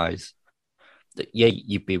just realise that, yeah,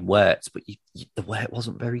 you've been worked, but the work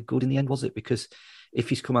wasn't very good in the end, was it? Because if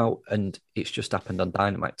he's come out and it's just happened on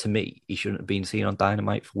Dynamite, to me, he shouldn't have been seen on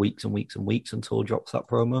Dynamite for weeks and weeks and weeks until he drops that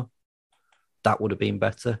promo. That would have been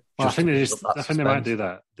better. Well, I think they might do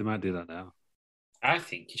that. They might do that now. I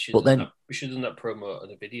think we should have done that promo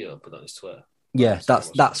on a video, but on his Twitter. Yeah,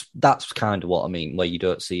 that's kind of what I mean, where you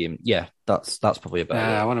don't see him. Yeah, that's probably a better.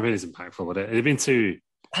 I want to be as impactful with it. It'd been too.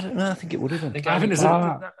 I don't know. I think it would have been. I think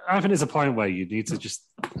there's a point where you need to just.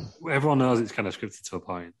 Everyone knows it's kind of scripted to a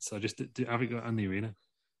point, so just have it go on the arena.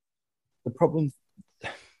 The problem.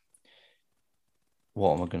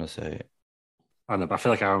 What am I going to say? I don't know, but I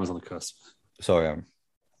feel like Aaron was on the cusp. Sorry, Aaron.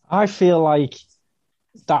 I feel like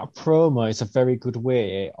that promo is a very good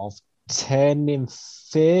way of turning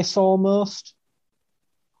face almost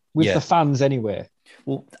with the fans anyway.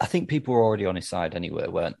 Well, I think people were already on his side anyway,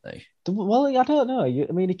 weren't they? Well, I don't know.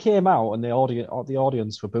 I mean, he came out and the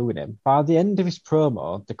audience were booing him. By the end of his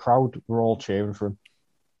promo, the crowd were all cheering for him.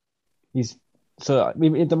 I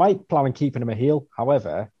mean, they might plan on keeping him a heel.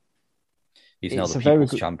 However, he's now the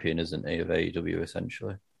people's champion, isn't he, of AEW,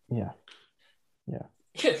 essentially? Yeah.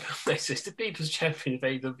 Yeah, this is the people's champion of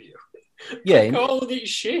AEW. Yeah. All these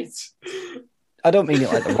shit. I don't mean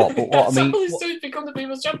it like The Rock, but what I mean... All he's doing is become the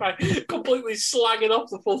people's champion, completely slagging off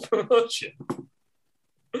the full promotion.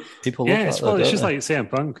 People love that, it's just like CM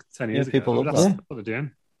Punk 10 years ago. People love that. That's what they're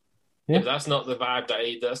doing. Yeah, but that's not the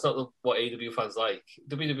vibe. That's not what AEW fans like.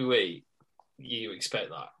 WWE, you expect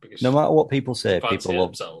that because no matter what people say, people love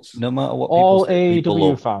themselves. No matter what all people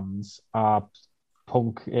say, AEW fans are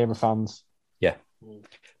Punk era fans. Yeah,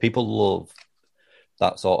 people love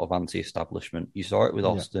that sort of anti-establishment. You saw it with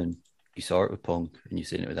Austin, you saw it with Punk, and you've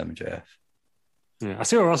seen it with MJF. Yeah, I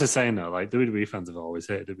see what Ross is saying though. Like WWE fans have always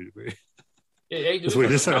hated WWE. Yeah, AEW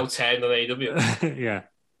fans are now 10 on AEW. Yeah.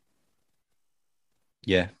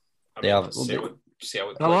 Yeah. They have. See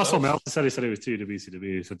how it also Meltzer said it was too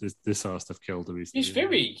WCW, so this sort of stuff killed WCW. He's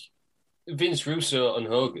very Vince Russo and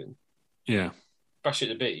Hogan. Yeah. Bash at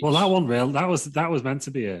the beach. Well, that one real. That was meant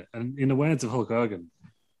to be it. And in the words of Hulk Hogan,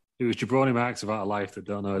 it was jabroni marks about a life that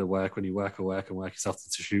don't know how to work when you work and work yourself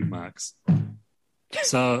to shoot marks.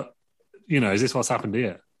 So, is this what's happened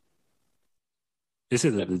here? Is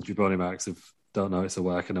it that the jabroni marks don't know it's a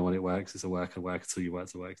work, and then when it works, it's a work and work until you work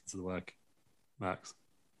to work into the work marks?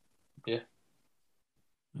 Yeah.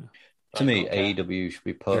 To me, AEW should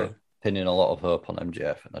be pinning a lot of hope on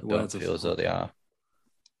MJF, and I don't feel as though they are.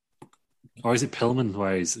 Or is it Pillman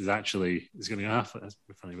where he's going to go, that's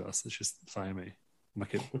funny, but let's just fire me.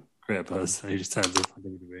 Make it great a buzz. And he just turns up on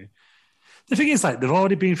WWE. The thing is, they've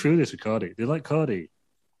already been through this with Cody. They let Cody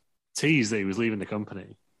tease that he was leaving the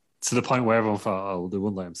company to the point where everyone thought, they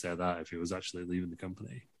wouldn't let him say that if he was actually leaving the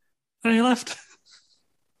company. And he left.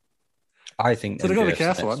 I think so they've got to be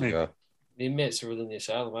careful, haven't they? The inmates are running the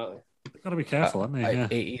asylum, aren't they? They've got to be careful, haven't they? Yeah.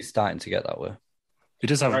 He's starting to get that way. He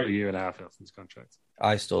does have a year and a half left in his contract.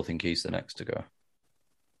 I still think he's the next to go.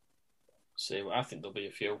 See, I think there'll be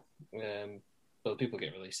a few. But people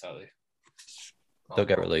get released, aren't they? They'll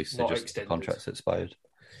get released. They're just the contract's expired.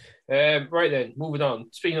 Right then, moving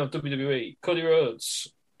on. Speaking of WWE, Cody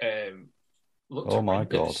Rhodes. Oh my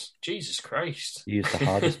God. Jesus Christ. He is the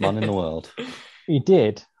hardest man in the world. He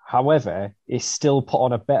did. However, he still put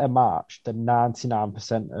on a better match than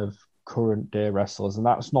 99% of current day wrestlers. And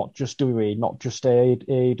that's not just WWE, not just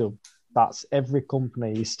AEW. That's every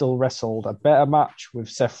company. He still wrestled a better match with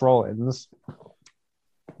Seth Rollins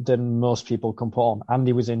than most people can put on. And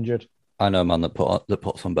he was injured. I know a man that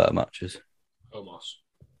puts on better matches. Omos.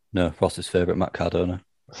 No, Ross's favourite, Matt Cardona.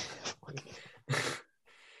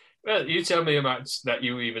 Well, you tell me a match that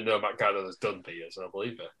you even know Matt Cardona's done, Peter, so I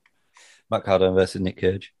believe it. Matt Cardona versus Nick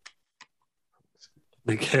Cage.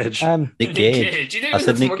 Nick Cage. Nick Gage. I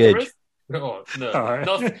said Nick Gage. No.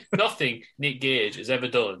 Right. Nothing Nick Gage has ever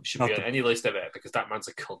done should be on any list ever because that man's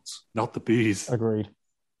a cunt. Not the bees. Agreed.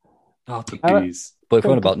 Not the bees. But if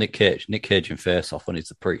we're on about Nick Cage in Face Off when he's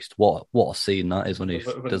the priest, what a scene that is when he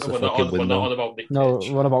does the fucking windmill. No,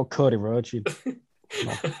 what about Cody Rhodes?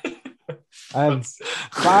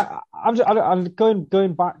 But I'm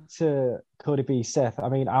going back to Cody B. Seth. I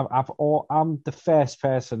mean, I'm the first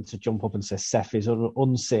person to jump up and say Seth is an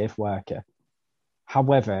unsafe worker.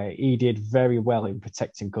 However, he did very well in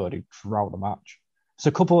protecting Cody throughout the match. So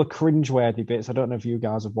a couple of cringeworthy bits. I don't know if you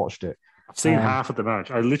guys have watched it. I've seen half of the match.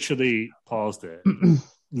 I literally paused it,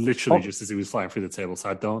 just as he was flying through the table. So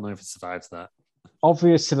I don't know if it survives that.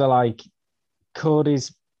 Obviously, like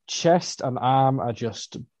Cody's chest and arm are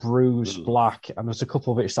just bruised black, and there's a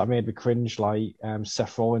couple of bits that made me cringe, like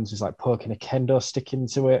Seth Rollins is like poking a kendo stick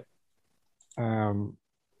into it. But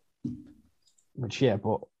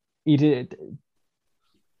he did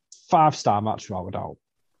 5-star match without a doubt.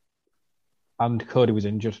 And Cody was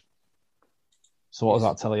injured. So what does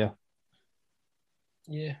that tell you?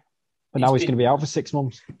 Yeah. But now he's going to be out for 6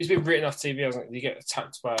 months. He's been written off TV, hasn't he? You get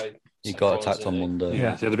attacked by... He got attacked on Monday.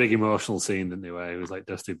 Yeah, he had a big emotional scene, didn't he, where he was like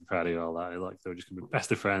Dusty and Paddy and all that. Like, they were just going to be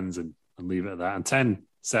best of friends and leave it at that. And 10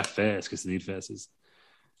 Seth face, because they need faces.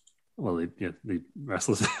 Well, they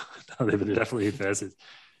wrestlers. No, they definitely need faces.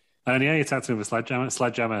 And he attacked him with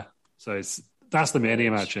Sledgehammer. So that's the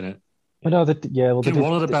Mania match, in it. But no,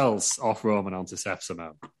 one of the belts off Roman onto Seth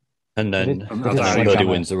somehow. And then Cody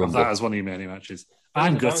wins the Rumble. That is one of your Mania matches.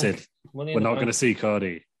 I'm gutted. We're not going to see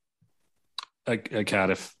Cody at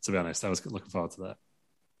Cardiff, to be honest. I was looking forward to that.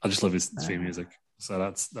 I just love his theme music. So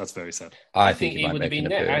that's very sad. I think he would have been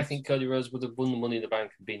next. I think Cody Rhodes would have won the Money in the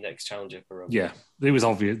Bank and been next challenger for Roman. Yeah, it was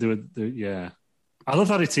obvious. Yeah. I love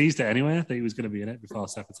how they teased it anyway, that he was going to be in it before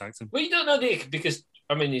Seth attacked him. Well, you don't know, Nick, because,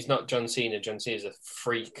 I mean, he's not John Cena. John Cena's a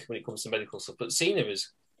freak when it comes to medical stuff. But Cena has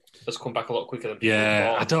come back a lot quicker than people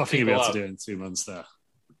thought. I don't think he'll be able to do it in 2 months, though.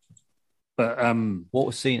 But what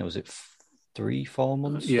was Cena? Was it 3-4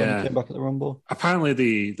 months when he came back at the Rumble?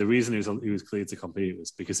 Apparently, the reason he was cleared to compete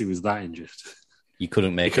was because he was that injured. You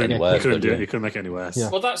couldn't make it any worse. You couldn't make it any worse.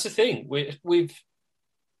 Yeah. Well, that's the thing. We've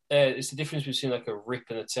it's the difference between like a rip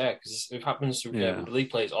and a tear, because it happens to league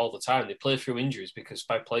players all the time. They play through injuries because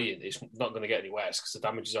by playing, it's not going to get any worse because the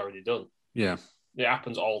damage is already done. Yeah, it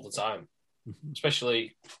happens all the time,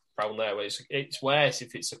 especially around there where it's worse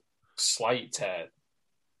if it's a slight tear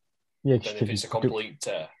than if it's a complete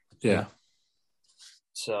tear. Yeah.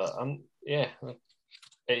 So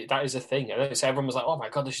that is a thing. And everyone was like, "Oh my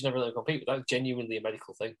god, they should never let them compete," but that's genuinely a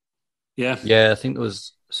medical thing. Yeah. I think there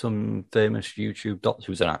was some famous YouTube doctor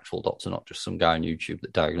who's an actual doctor, not just some guy on YouTube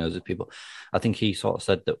that diagnoses people. I think he sort of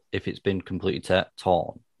said that if it's been completely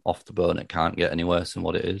torn off the bone, it can't get any worse than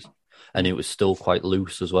what it is. And it was still quite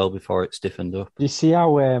loose as well before it stiffened up. You see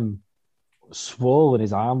how swollen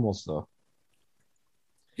his arm was, though?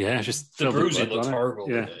 Yeah, just the bruising looks horrible.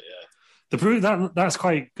 Yeah. The bruise that's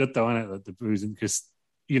quite good though, isn't it? The bruising, because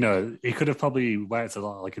he could have probably worked a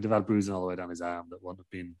lot. Like he'd have had bruising all the way down his arm that wouldn't have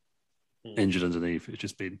been injured underneath. It's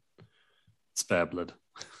just been spare blood,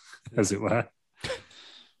 as it were.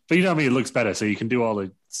 But you know what I mean? It looks better, so you can do all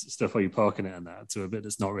the stuff where you're poking it and that to a bit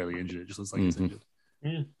that's not really injured. It just looks like it's injured.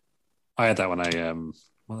 Yeah. I had that when I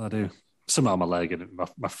what did I do? Something on my leg and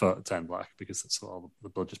my foot turned black because that's what all the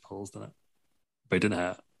blood just pulls, doesn't it? But it didn't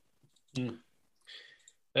hurt.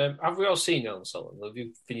 Have we all seen Ellen Sullivan? Have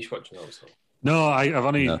you finished watching Ellen Sullivan? No,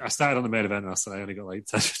 I started on the main event last and I only got like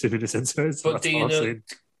 10-15 minutes into it. So but do you know?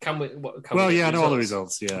 I know all the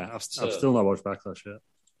results. Yeah, I've still not watched Backlash yet.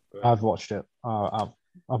 I've watched it. I've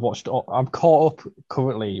watched. I'm caught up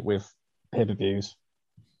currently with pay-per-views.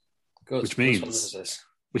 Which means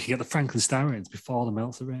we can get the Franklin Star reigns before the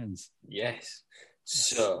Meltzer reigns. Yes.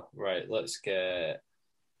 So right, let's get.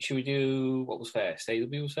 Should we do what was first?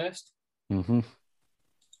 AEW was first. Mm-hmm.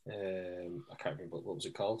 I can't remember what was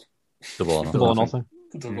it called. Double or Nothing.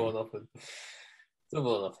 Double or Nothing.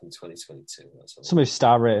 Double or Nothing 2022. Some of his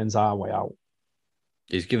star ratings are way out.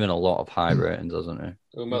 He's given a lot of high ratings, hasn't he?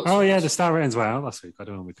 Oh yeah, the star ratings were out last week. I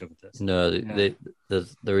don't know when we covered this. No,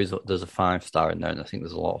 there's a 5-star in there, and I think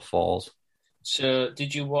there's a lot of 4s. So,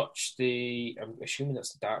 did you watch I'm assuming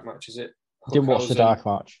that's the dark match, is it? Didn't watch the dark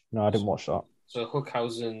match. No, I didn't watch that. So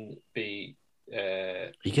Hookhausen beat.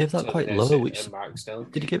 He gave that quite low. Which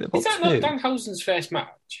did he give it about 2? Is that not Danhausen's first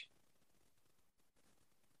match?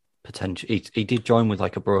 Potentially, he did join with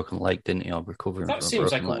like a broken leg, didn't he? Or recovering. That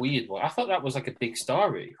seems like a weird one. I thought that was like a big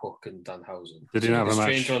story, Hook and Danhausen. Did he have a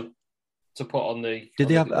match? One to put on the. Did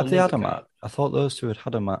they have they had a match? I thought those two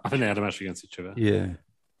had a match. I think they had a match against each other. Yeah.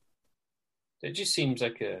 It just seems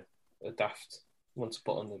like a daft one to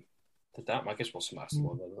put on the dark. I guess what's the master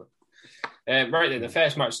one? Right then, the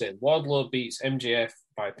first match then. Wardlow beats MJF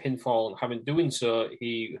by pinfall, and having doing so,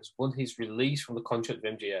 he has won his release from the contract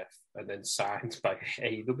of MJF and then signed by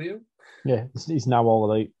AEW. Yeah, he's now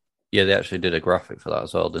All Elite. Yeah, they actually did a graphic for that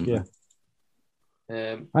as well, didn't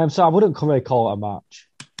So I wouldn't really call it a match.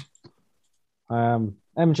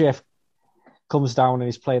 MJF comes down and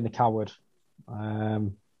he's playing the coward.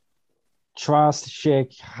 Tries to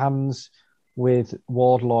shake hands with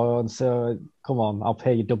Wardlow and say, come on, I'll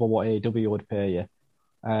pay you double what AEW would pay you.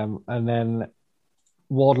 And then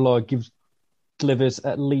Wardlow delivers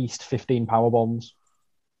at least 15 power bombs.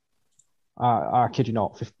 I kid you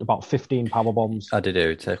not, about 15 power bombs. I did hear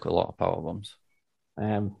he'd take a lot of power bombs.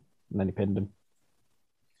 And then he pinned him.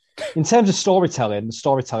 In terms of storytelling, the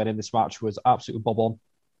storytelling in this match was absolutely bob on.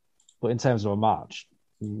 But in terms of a match,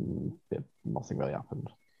 nothing really happened.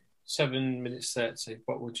 7 minutes 30.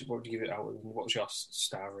 What would you give it out of? What's your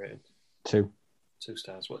star rating? 2. 2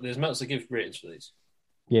 stars. What? There's Meltzer give ratings for these?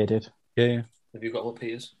 Yeah, it did. Yeah. Have you got what,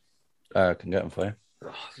 Peters? I can get them for you.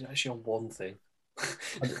 Oh, it's actually on one thing.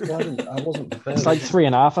 I wasn't prepared. It's like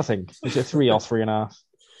 3.5, I think. Is it 3 or 3.5?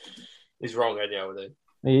 He's wrong anyhow, isn't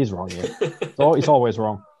he? He is wrong, yeah. He's always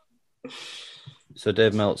wrong. So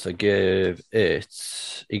Dave Meltzer gave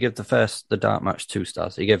the dark match 2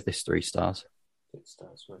 stars. He gave this 3 stars. 6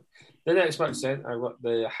 stars, right. The next match then, I got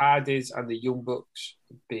the Hardys and the Young Bucks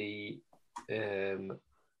the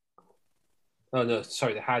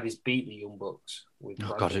Hardys beat the Young Bucks.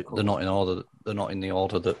 They're not in order. They're not in the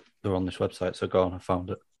order that they're on this website. So go on, I found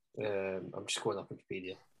it. I'm just going off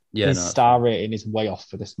Wikipedia. Yeah, his star rating is way off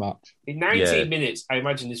for this match. In 19 minutes, I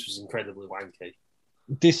imagine this was incredibly wanky.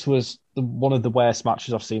 This was one of the worst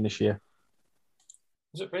matches I've seen this year.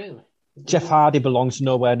 Was it really? Jeff Hardy belongs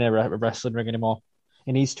nowhere near a wrestling ring anymore.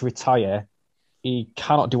 He needs to retire. He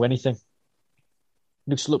cannot do anything.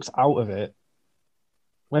 He just looks out of it.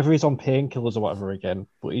 Whether he's on painkillers or whatever again,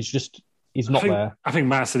 but he's not there. I think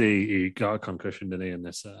Massey he got a concussion, didn't he, in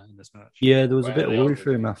this match? Yeah, there was a bit of worry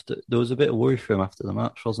for him after. There was a bit of worry for him after the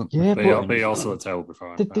match, wasn't there? Yeah, but he also looked terrible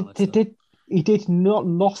before. He did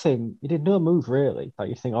nothing. He did no move really. Like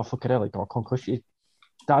you think, oh fucking hell, he got a concussion.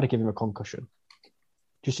 Dad give him a concussion.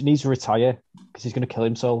 Just needs to retire because he's going to kill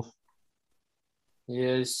himself.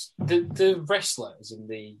 Yes, the wrestlers in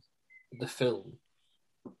the film,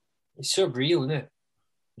 it's so real, isn't it?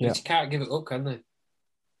 Yeah. You can't give it up, can they?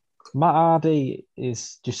 Matt Hardy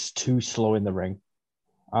is just too slow in the ring,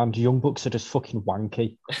 and Young Bucks are just fucking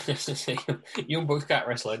wanky. Young Bucks can't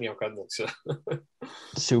wrestle anyhow, can they? So.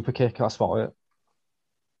 Super kick, that's about it.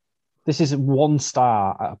 This is 1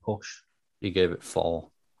 star at a push. You gave it 4.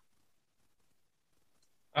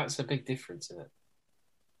 That's a big difference, isn't it?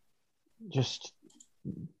 Just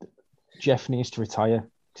Jeff needs to retire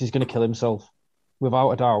because he's going to kill himself.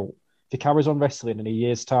 Without a doubt. If he carries on wrestling in a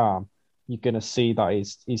year's time, you're going to see that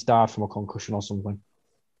he's died from a concussion or something.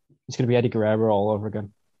 It's going to be Eddie Guerrero all over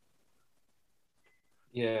again.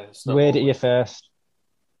 Yeah. Where did you first?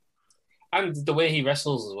 And the way he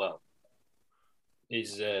wrestles as well.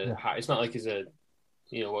 It's not like he's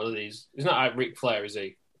one of these. It's not like Ric Flair, is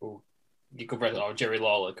he? You could wrestle, or Jerry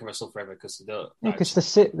Lawler can wrestle forever because they don't. Yeah, because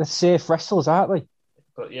they're safe wrestlers, aren't they?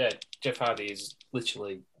 But yeah, Jeff Hardy is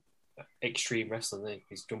literally extreme wrestling. Isn't he?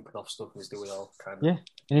 He's jumping off stuff and he's doing all kind of. Yeah,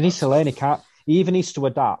 and he needs to learn. He either needs to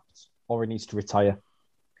adapt or he needs to retire.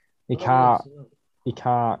 He can't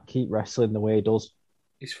keep wrestling the way he does.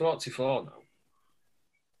 He's 44 now,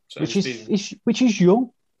 so which is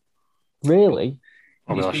young, really.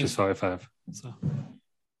 She's 45. So.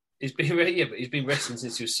 He's been wrestling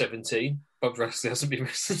since he was 17. Bob Lashley hasn't been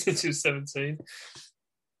wrestling since he was 17.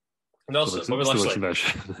 And also,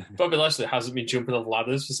 Bobby Lashley hasn't been jumping off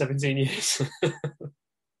ladders for 17 years.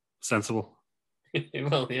 Sensible.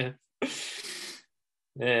 Well, yeah.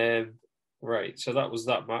 Right, so that was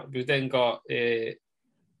that match. We then got a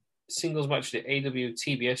singles match at the AW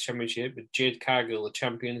TBS Championship with Jade Cargill, the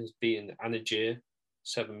champion, has beaten Anna Jay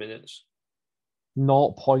 7 minutes.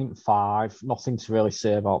 0.5. Nothing to really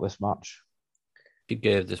say about this match. You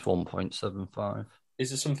gave this 1.75. Is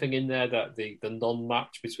there something in there that the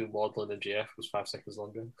non-match between Wardlow and MJF was 5 seconds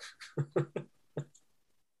longer?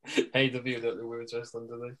 AW don't know women's wrestling,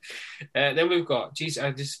 do they? Then we've got,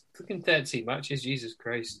 just fucking 13 matches, Jesus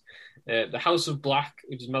Christ. The House of Black,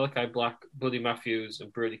 which is Malachi Black, Buddy Matthews,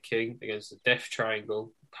 and Brody King against the Death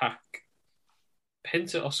Triangle, Pac,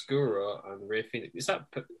 Penta Oscuro, and Rey Fenix. Is that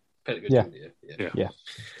Pentagon Jr.? Yeah.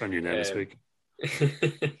 I knew that this week.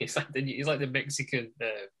 He's like the Mexican.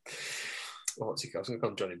 What's he called? I was going to call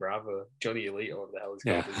him Johnny Bravo, Johnny Elite, or what the hell he's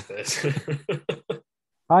called these days.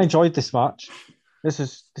 I enjoyed this match. This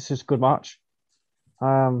is a good match.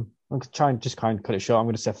 I'm going to try and just kind of cut it short. I'm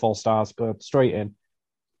going to say 4 stars. Go straight in.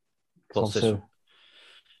 What's this?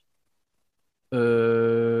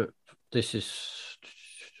 This is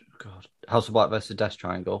House of Black versus Death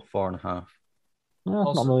Triangle, 4.5. Yeah,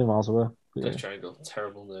 not a million miles away. Death Triangle,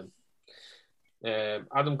 terrible name.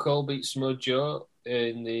 Adam Cole beat Samoa Joe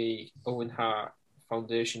in the Owen Hart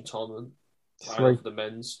Foundation tournament. For the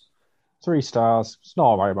men's. 3 stars. It's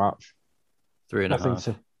not a right match. 3.5.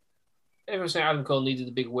 So. Everyone's saying Adam Cole needed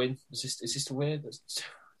a big win. Is this the win?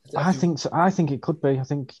 I think so. I think it could be. I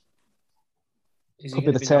think it could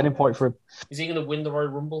be the turning point for him. Is he going to win the Royal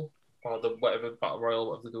Rumble or the whatever Battle Royal,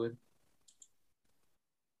 whatever they're doing?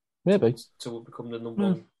 Maybe to become the number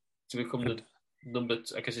one, to become the number.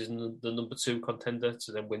 I guess he's the number 2 contender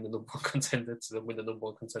to then win the number 1 contender to then win the number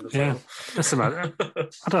 1 contender. Yeah, that's about it.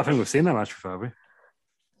 I don't think we've seen that match before, have we?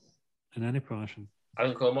 In any promotion.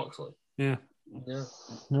 Adam Cole Moxley. Yeah.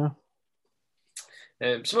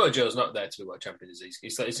 Samoa Joe's not there to be world champion, is he?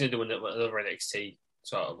 He's going to do another NXT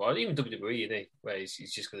sort of, or even WWE, isn't he? Where he's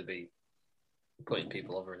just going to be putting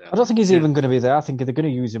people over now. I don't think he's even going to be there. I think they're going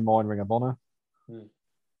to use him more in Ring of Honor.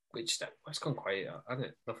 Which it's gone quiet, hasn't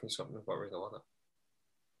it? Nothing's happening about Ring of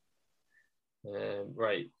Honor.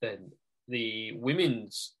 Right then, the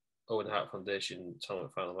women's Owen Hart Foundation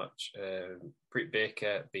tournament final match. Britt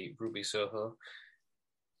Baker beat Ruby Soho.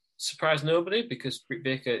 Surprised nobody because Britt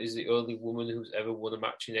Baker is the only woman who's ever won a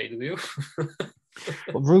match in AEW.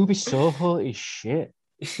 But Ruby Soho is shit.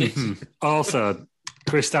 Also,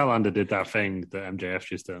 Chris Statlander did that thing that MJF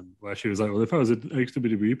just done, where she was like, "Well, if I was an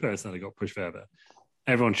WWE person, I got pushed further."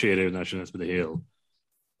 Everyone cheered her, and she knows with the heel.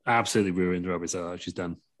 Absolutely ruined Ruby Soho. She's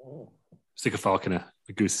done. Stick a fork in her.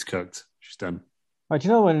 The goose is cooked. She's done. Like, do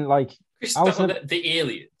you know when Chris Statlander, the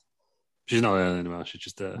alien? She's not alien anymore. She's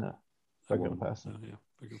just a regular person. Yeah.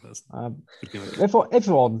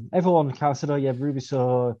 Everyone kind of said, "Oh yeah, Ruby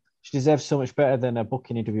Soho, she deserves so much better than a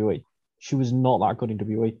booking in WWE." She was not that good in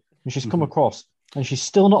WWE, and she's come across, and she's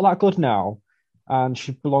still not that good now, and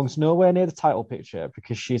she belongs nowhere near the title picture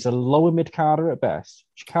because she's a lower mid carder at best.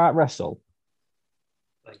 She can't wrestle.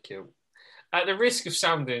 Thank you. At the risk of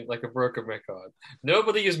sounding like a broken record,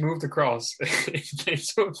 nobody has moved across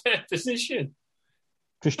into their position.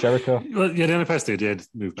 Chris Jericho. Well, yeah, the only person who did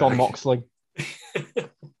move back. John Moxley.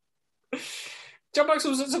 John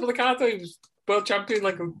Moxley was at some of the card. He was world champion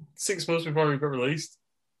like 6 months before he got released.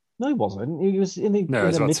 No, he wasn't. He was in the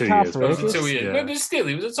mid card for ages. 2 years. Yeah. But still,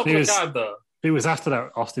 he was at top of the card though. It was after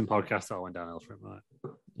that Austin podcast that went downhill for him, right?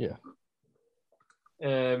 Yeah.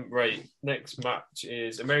 Right. Next match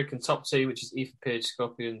is American Top Team, which is Ethan Page,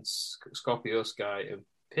 Scorpio Sky, and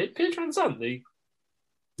Paige Van Zandt.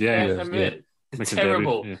 The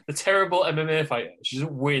terrible MMA fighter. She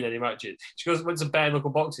doesn't win any matches. She went to bare knuckle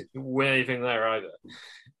boxing. She didn't win anything there either.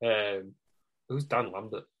 Who's Dan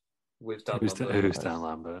Lambert? Who's Dan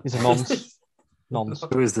Lambert? He's a nonce.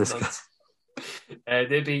 Who is this guy?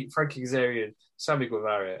 They beat Frankie Kazarian, Sammy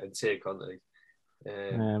Guevara, and Tay Conti.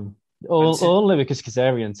 Only because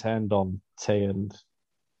Kazarian turned on Tay and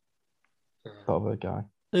that other guy.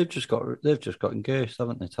 They've just got engaged,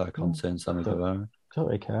 haven't they? Tay Conti and Sammy Guevara. Don't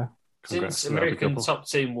really care. Since American Top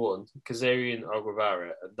Team won, Kazarian or Guevara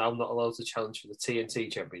are now not allowed to challenge for the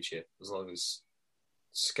TNT Championship as long as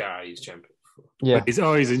Sky is champion. Yeah. He's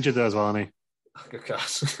injured there as well, isn't he? Of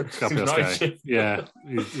course. Sky. Yeah.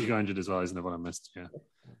 He got injured as well. He's the one I missed.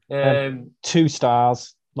 Yeah. 2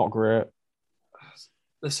 stars. Not great.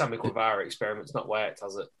 The Sammy Guevara experiment's not worked,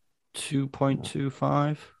 has it?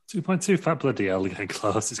 2.25. 2.25. Bloody hell, getting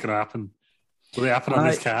close. It's going to happen. Will it happen on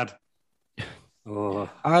this card? Oh.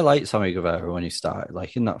 I liked Sammy Guevara when he started.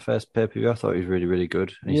 Like in that first pay-per-view, I thought he was really, really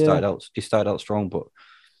good. And he started out strong, but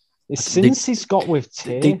since he's got with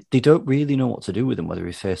Tay, they don't really know what to do with him, whether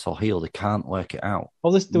he's face or heel. They can't work it out.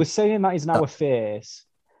 Well, they were saying that he's now a face.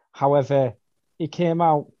 However, he came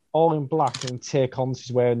out all in black and Tay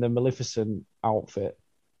Conti's wearing the Maleficent outfit.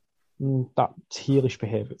 That's heelish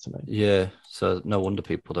behaviour to me. Yeah, so no wonder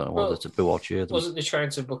people don't know whether to boo or cheer them. Wasn't they trying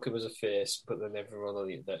to book him as a face, but then everyone on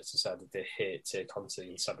the internet decided they hate Tay Conti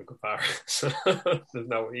and Sammy Guevara, so there's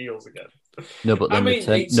no heels again. No, but then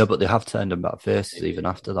they have turned him back faces even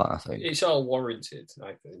after that. I think it's all warranted.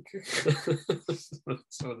 I think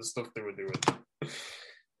some of the stuff they were doing.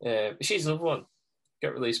 She's another one.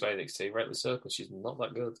 Get released by NXT, rightly so, because she's not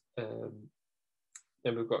that good.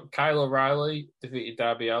 Then we've got Kyle O'Reilly defeated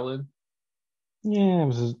Darby Allin. Yeah, it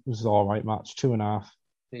was an all right match. 2.5.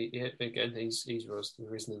 Again, he's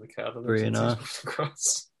risen in the card.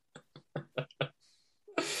 3.5.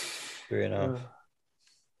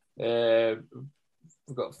 3.5.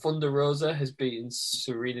 We've got Thunder Rosa has beaten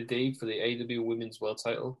Serena Deeb for the AEW Women's World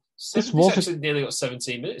Title. This actually nearly got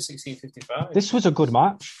 17 minutes, 16:55. This was a good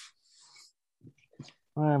match.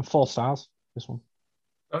 4 stars. This one.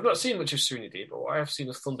 I've not seen much of Serena Deeb, but what I have seen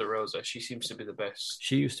of Thunder Rosa, she seems to be the best.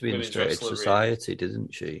 She used to be in Straight Edge Society,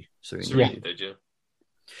 didn't she? Serena did you?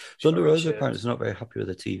 Thunder Rosa apparently is not very happy with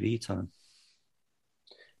the TV time.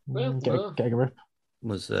 Well, Getting a rip.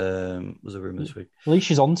 Was a rumour this week. At least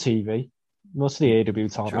she's on TV. Most of the AW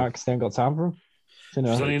talent acts, they ain't got time for them. You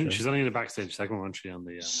know. She's only in the backstage segment, wasn't she? On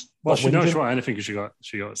the she won anything because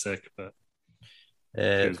she got sick, but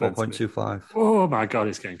 4.25. Oh my god,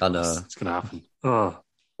 it's getting close. I know. It's going to happen. Oh,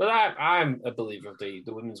 but I'm a believer of the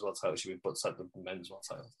women's world title should be put like the men's world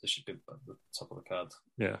title. They should be at the top of the card.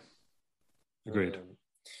 Yeah, agreed.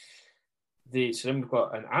 So then we've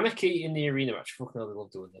got an Anarchy in the Arena match. Fucking hell, they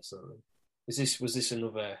love doing this, don't they? Was this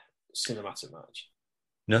another cinematic match?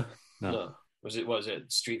 No. Was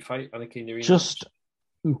it Street Fight, Anarchy in the Arena? Just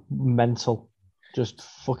mental. Just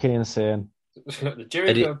fucking insane.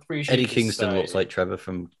 Eddie Kingston looks like Trevor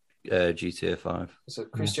from GTA 5. So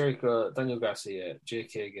Chris Jericho, Daniel Garcia,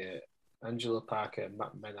 Jake Hager, Angela Parker, and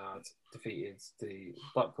Matt Menard defeated the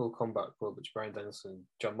Blackpool Combat Club, which Bryan Danielson,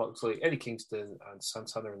 John Moxley, Eddie Kingston, and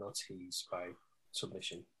Santana and Ortiz by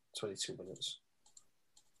submission. 22 minutes.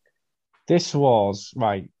 This was,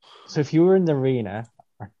 right, so if you were in the arena,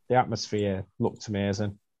 the atmosphere looked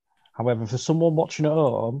amazing. However, for someone watching at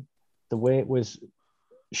home, the way it was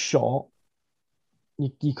shot,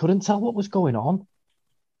 you couldn't tell what was going on.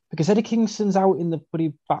 Because Eddie Kingston's out in the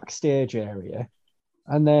bloody backstage area,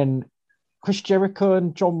 and then Chris Jericho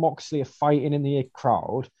and John Moxley are fighting in the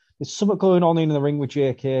crowd. There's something going on in the ring with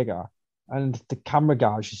Jake Hager, and the camera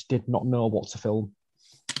guys just did not know what to film.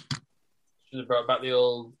 Should have brought back the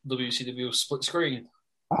old WCW split screen.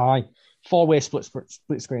 Aye. 4-way split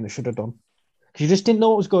screen they should have done. Because you just didn't know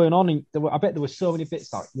what was going on. And I bet there were so many bits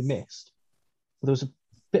that you missed. But there was a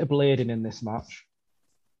bit of blading in this match.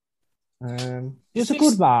 It was a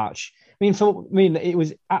good match. It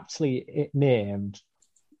was aptly named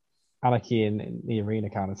Anarchy in the Arena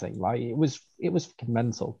kind of thing. Like it was fucking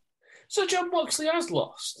mental. So John Moxley has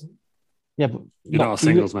lost. Yeah, but not a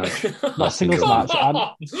singles match. Not a singles match,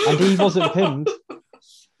 and he wasn't pinned.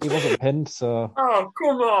 He wasn't pinned. So. Oh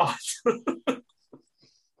come on!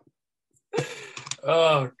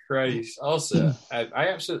 Oh Christ! Also, I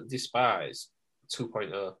absolutely despise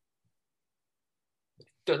 2.0.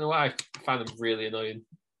 Don't know why I find them really annoying.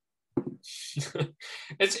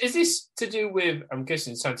 Is this to do with? I'm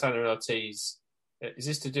guessing Santana and Ortiz. Is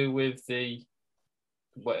this to do with the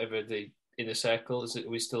inner circle? Are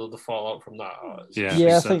we still the fallout from that?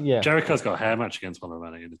 I think. Jericho's got a hair match against one of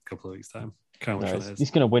them in a couple of weeks' time. Can't remember which one it is.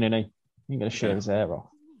 He's going to win, isn't he? He's going to shave his hair off.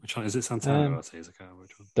 Which one is it? Santana or Ortiz? I can't remember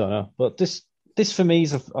which one. Don't know, but this for me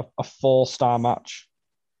is a 4-star match.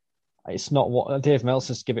 It's not what Dave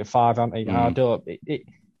Meltzer's give it 5, hasn't he? I don't.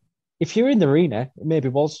 If you're in the arena, it maybe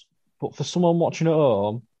was, but for someone watching at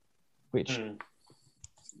home, which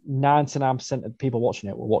 99% of people watching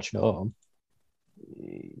it were watching at home,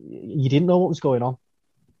 you didn't know what was going on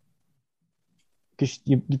because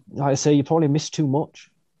you like I say, you probably missed too much.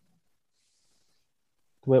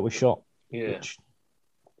 The way it was shot,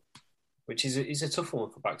 which is a tough one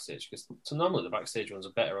for backstage because normally the backstage ones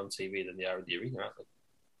are better on TV than they are in the arena, aren't they?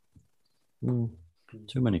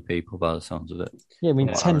 Too many people by the sounds of it. Yeah,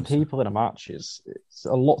 10 people in a match it's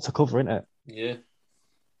a lot to cover, isn't it? Yeah.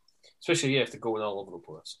 Especially if they're going all over the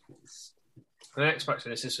place. The next match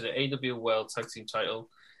in this is for the AW World Tag Team title.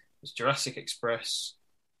 It's Jurassic Express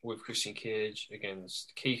with Christian Cage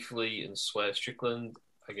against Keith Lee and Swerve Strickland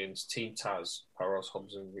against Team Taz, Powerhouse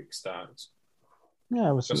Hobbs and Rick Starks. Yeah,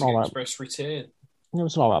 it was Jurassic all Express return. It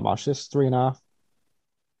was all that match. This 3.5.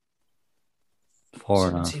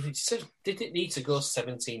 4.5. Did it need to go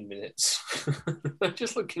 17 minutes? I'm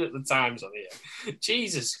just looking at the times on here.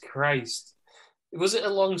 Jesus Christ. Was it a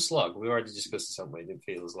long slog? We already discussed this, haven't we? It didn't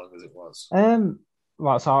feel as long as it was.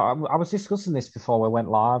 Right, so I was discussing this before we went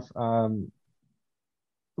live. It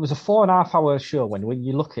was a 4.5-hour show. When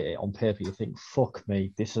you look at it on paper, you think, fuck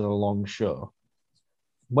me, this is a long show.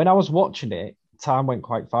 When I was watching it, time went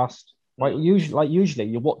quite fast. Usually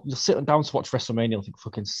you're sitting down to watch WrestleMania, I think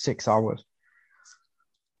fucking 6 hours.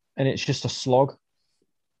 And it's just a slog.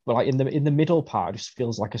 But like in the middle part, it just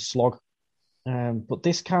feels like a slog. But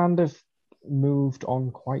this kind of moved on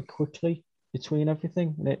quite quickly between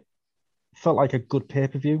everything, and it felt like a good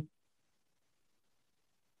pay-per-view.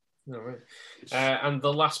 All right. And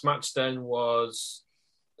the last match then was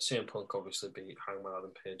CM Punk obviously beat Hangman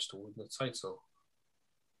Adam Page to win the title.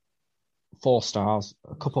 4 stars.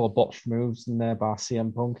 A couple of botched moves in there by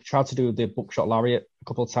CM Punk. He tried to do the buckshot lariat a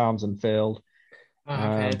couple of times and failed. I've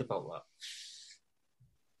heard about that.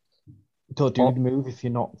 Don't do the move if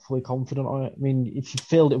you're not fully confident on it. I mean, if you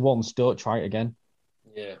failed it once, don't try it again.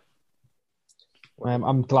 Yeah.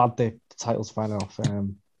 I'm glad the title's finally off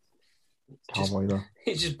Cowboy, though.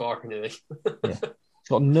 He's just barking at it. Yeah. He's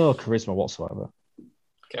got no charisma whatsoever.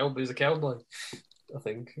 Cowboy's a cowboy, I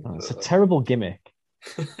think. It's a terrible gimmick.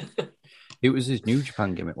 It was his New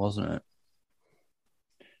Japan gimmick, wasn't it?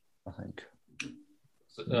 I think.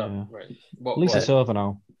 Yeah. Right. At least it's over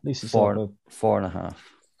now. At least it's over. 4.5.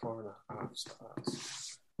 4.5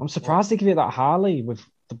 stars. I'm surprised they give it that highly with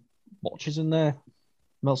the watches in there.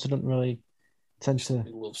 Meltzer doesn't really tend to.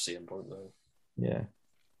 We love CM Punk though. Yeah.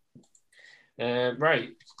 Right.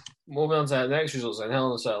 Moving on to the next results then. Hell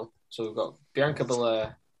in a Cell. So we've got Bianca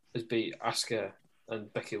Belair has beat Asuka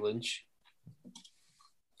and Becky Lynch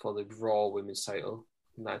for the Raw Women's title.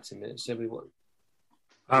 90 minutes.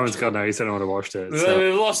 Aaron's gone now. He said I would have watched it.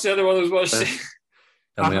 We've lost the other one who's watched it.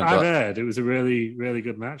 I've heard it was a really, really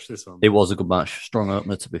good match, this one. It was a good match. Strong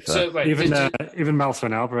opener, to be fair. So, wait, even Meltzer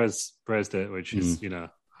and Alvarez praised it, which is,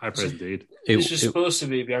 high praise indeed. This was supposed to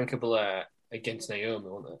be Bianca Belair against Naomi,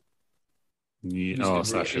 wasn't it?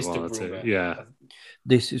 Sasha wanted it. Yeah.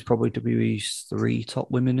 This is probably WWE's 3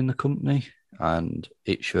 top women in the company, and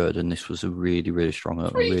it showed, and this was a really, really strong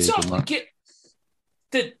opener. Really good match.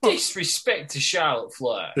 The disrespect to Charlotte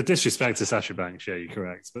Flair. The disrespect to Sasha Banks, yeah, you're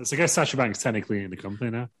correct. But I guess Sasha Banks technically in the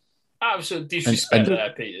company now. Absolute disrespect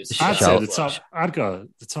there, Peters. I'd go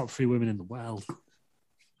the top 3 women in the world.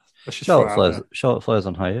 Charlotte Flair's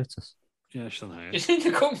on hiatus. Yeah, she's on hiatus. It's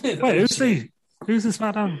in the company. Wait, who's the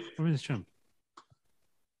SmackDown Women's Champ?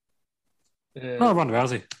 Ronda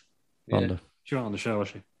Rousey. Ronda. She wasn't on the show, was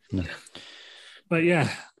she? No. But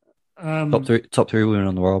yeah. Top three women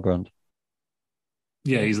on the Royal brand.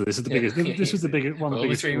 Yeah, easily. This is the biggest. This was the biggest one of the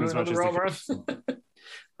biggest women's matches.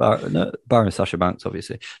 Barring Sasha Banks,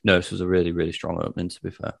 obviously. No, this was a really, really strong opening, to be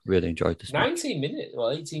fair. Really enjoyed this 19 minutes,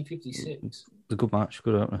 18:56. It's a good match,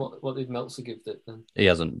 good opener. What did Meltzer give it then? He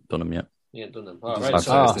hasn't done them yet. He hasn't done them. All right,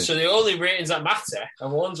 so the only ratings that matter are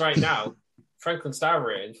the ones right now. Franklin Star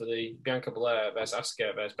rating for the Bianca Belair versus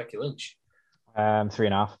Asuka versus Becky Lynch.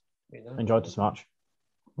 3.5. Enjoyed this match.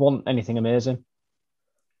 Wasn't anything amazing.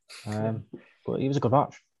 But it was a good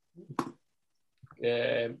match.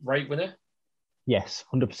 Right winner? Yes,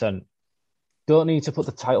 100%. Don't need to put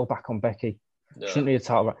the title back on Becky. No. Shouldn't need a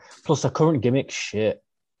title back. Plus, her current gimmick, shit.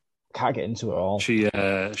 Can't get into it all. She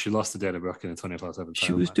lost to Dana Brooke in a 24/7.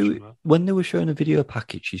 She was when they were showing a video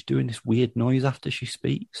package. She's doing this weird noise after she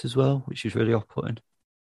speaks as well, which is really off-putting.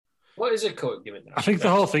 What is her current gimmick now? I think the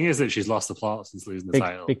whole thing is that she's lost the plot since losing the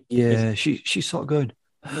title. She's sort of going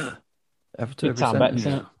every sentence.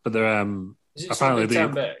 Yeah. But they're apparently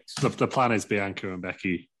the plan is Bianca and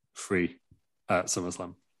Becky free at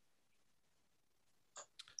SummerSlam.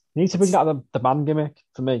 You need to bring out the man gimmick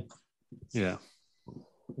for me. Yeah.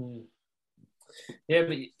 Yeah,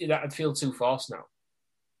 but that'd feel too forced now.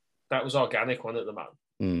 That was organic, wasn't it, the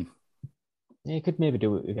man? Yeah, you could maybe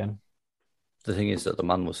do it again. The thing is that the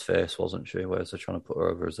man was face, wasn't she? Whereas they're trying to put her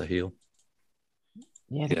over as a heel.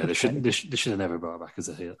 Yeah, they should have never brought her back as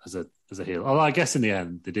a heel. Although I guess in the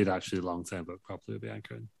end they did actually long term book properly with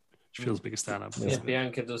Bianca, and she feels bigger stand up. Yeah,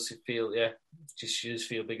 Bianca does feel she does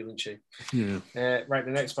feel bigger than she. Yeah. Right,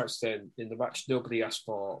 the next match then in the match nobody asked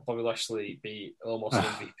for. Bobby Lashley beat almost an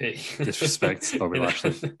MVP. Disrespect Bobby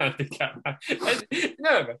Lashley.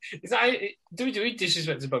 No, WWE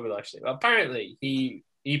disrespected Bobby Lashley. Well, apparently he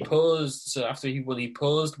posed. So after he won, he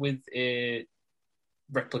posed with a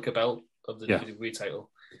replica belt of the WWE title.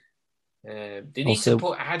 They need to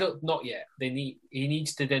put. Not yet. He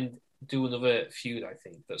needs to then do another feud. I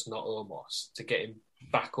think that's not Omos to get him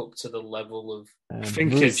back up to the level of. I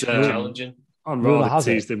think it's challenging. On Raw,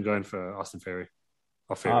 they teased him going for Austin Theory.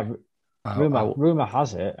 Or Theory. Rumor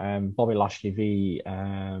has it. Bobby Lashley v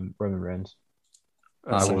Roman Reigns.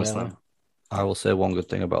 I will say one good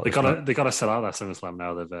thing about they got to sell out that SummerSlam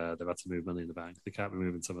now. They've had to move Money in the Bank. They can't be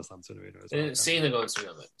moving SummerSlam to an arena as well. Cena going to be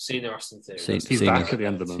on it. Cena Austin Theory. He's back at the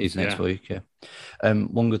end of the month. He's next week. Yeah.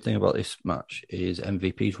 One good thing about this match is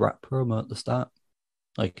MVP's rap promo at the start,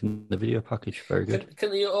 like in the video package. Very good.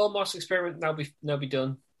 Can the Omos experiment now be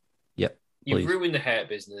done? Yep. You've ruined the hair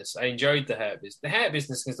business. I enjoyed the hair business. The hair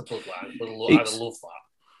business against the bloodline. I love that.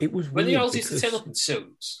 It was when they all used to turn up in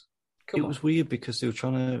suits. It was weird because they were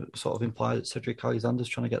trying to sort of imply that Cedric Alexander's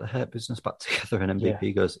trying to get the Hurt Business back together, and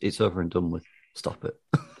MVP goes, "It's over and done with. Stop it."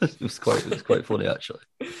 It was quite funny actually.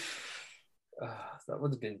 That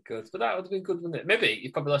would have been good, but that would have been good, wouldn't it? Maybe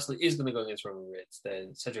if Bobby Lashley is going to go against Roman Reigns,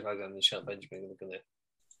 then Cedric Alexander and Shelton Benjamin are going to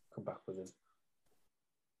come back with him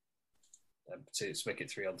to make it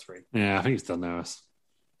 3-on-3. Yeah, I think it's done now.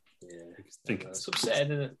 Yeah, it's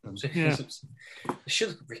upsetting, isn't it? Yeah. They should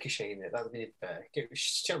have Ricochet in it. That would be better. Get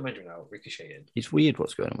Shelton Benjamin out, Ricochet in. It's weird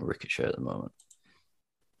what's going on with Ricochet at the moment.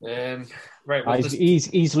 Right, well,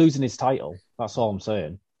 he's losing his title. That's all I'm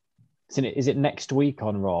saying. Is it next week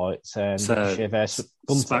on Raw? It's Ricochet versus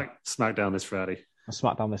Gunther. SmackDown this Friday.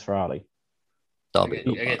 SmackDown this Friday. Derby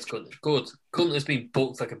against Gunter. Good. Gunter's been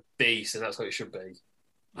booked like a beast, and that's what it should be.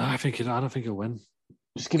 I don't think he'll win.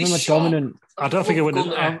 Just give him a dominant. I don't think he'll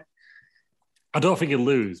win. I don't think he'll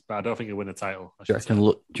lose, but I don't think he'll win a title. Do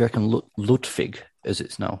you reckon Ludwig, as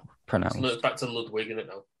it's now pronounced? It's back to Ludwig, isn't it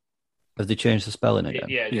now? Have they changed the spelling again?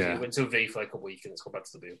 Yeah. It went to V for like a week and it's gone back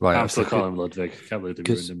to the V. Right, I'm still calling him Ludwig. Can't believe they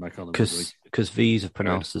ruined him by calling him Ludwig. Because V's are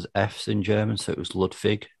pronounced as F's in German, so it was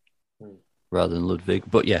Ludwig rather than Ludwig.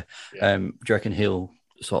 But do you reckon he'll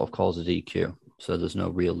sort of cause a DQ so there's no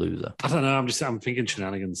real loser? I don't know. I'm thinking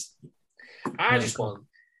shenanigans. I just want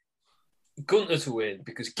Gunter to win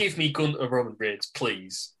because give me Gunter Roman Reigns,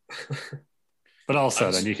 please. But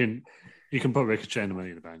also, then you can put Ricochet and the Money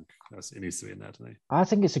in the Bank. It needs to be in there, doesn't it? I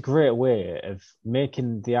think it's a great way of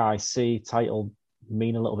making the IC title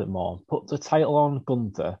mean a little bit more. Put the title on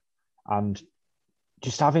Gunther and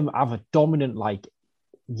just have him have a dominant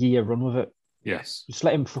year run with it. Yes. Just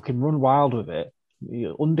let him fucking run wild with it.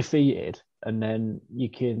 You're undefeated, and then you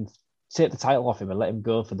can take the title off him and let him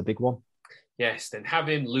go for the big one. Yes, then have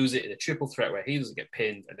him lose it in a triple threat where he doesn't get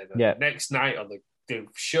pinned, and then the next night on the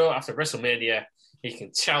show after WrestleMania, he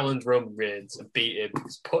can challenge Roman Reigns and beat him.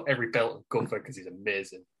 Just put every belt on Gunther because he's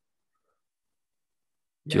amazing.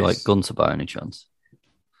 Do you like Gunther by any chance?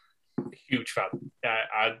 Huge fan.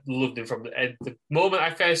 I loved him from the moment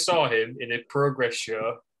I first saw him in a Progress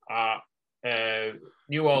show at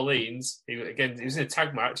New Orleans. He was in a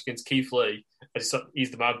tag match against Keith Lee. I just thought,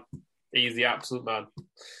 he's the man. He's the absolute man.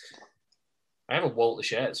 I have a Walter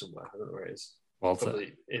shirt somewhere. I don't know where it is. Walter.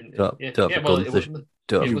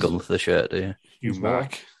 Don't have Gunther shirt, do you? You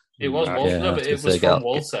Mark. It was Walter. Yeah, no, but it was from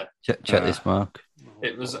Walter. Check this, Mark.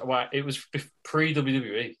 It was pre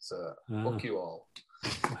WWE. So fuck you all.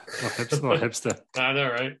 What hipster? I know,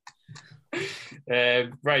 right?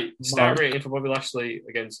 Right. Start rating for Bobby Lashley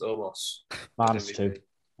against Omos. -2.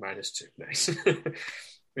 -2. Nice.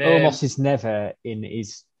 Omos is never in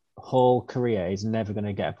his whole career. He's never going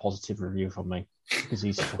to get a positive review from me because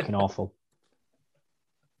he's fucking awful.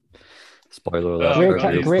 Spoiler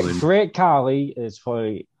alert. Great Carly is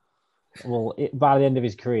probably by the end of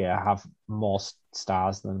his career have more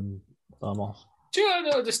stars than Omos. Do you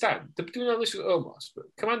not understand? Do you not listen to Omos? But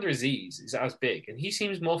Commander Aziz is as big, and he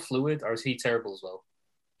seems more fluid, or is he terrible as well?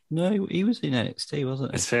 No, he was in NXT,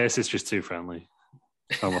 wasn't he? His face is just too friendly.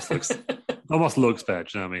 Almost looks bad.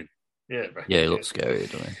 Do you know what I mean? Yeah, right. Yeah, he looks scary,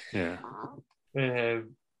 doesn't he? Yeah.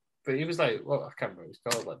 But he was I can't remember. It's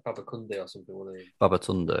called Baba Kunde or something.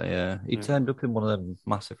 Babatunde, yeah. He turned up in one of them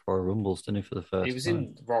massive Royal Rumbles, didn't he, for the first time? He was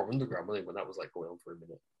in Raw Underground, wasn't he, when that was going on for a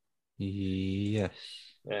minute. Yes.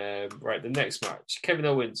 Right, the next match. Kevin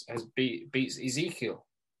Owens has beats Ezekiel.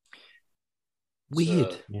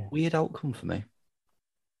 Weird outcome for me.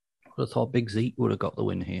 I would have thought Big Zeke would have got the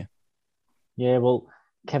win here. Yeah, well,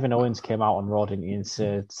 Kevin Owens came out on Raw, didn't he, and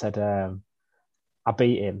said I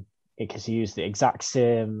beat him because he used the exact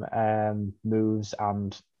same moves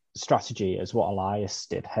and strategy as what Elias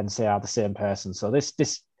did. Hence, they are the same person. So this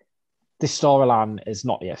storyline is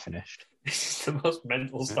not yet finished. It's the most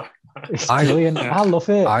mental stuff. It's brilliant. I love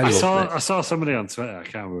it. I saw somebody on Twitter, I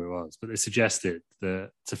can't remember who it was, but they suggested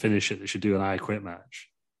that to finish it, they should do an I Quit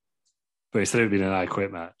match. But instead of being an I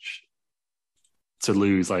Quit match, to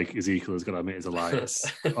lose, Ezekiel has got to admit he's Elias,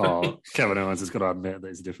 or Kevin Owens has got to admit that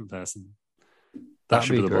he's a different person. That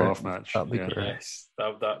should be the blow-off match. That'd be great. Yes,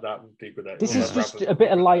 that would be good. This is just a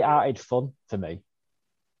bit of light-hearted fun for me.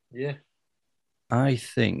 Yeah. I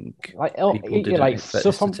think people didn't expect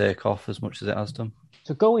this to take off as much as it has done.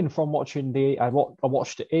 So going from watching I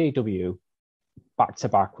watched AEW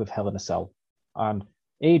back-to-back with Hell in a Cell, and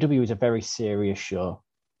AEW is a very serious show.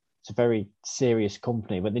 It's a very serious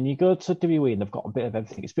company, but then you go to WWE and they've got a bit of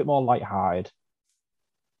everything. It's a bit more light-hearted.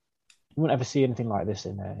 You won't ever see anything like this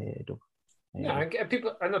in AEW. Yeah, I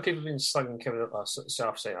know people have been slagging Kevin Owens,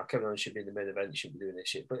 saying Kevin Owens should be in the main event, shouldn't be doing this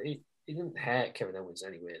shit, but he didn't hurt Kevin Owens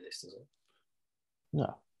anyway. This does it?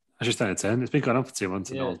 No, it's just entertaining. It's been going on for 2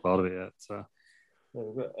 months and no one's bored of it yet. So,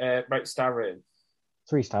 right, star rating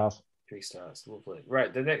 3 stars. 3 stars, lovely.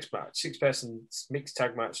 Right, the next match, 6-person mixed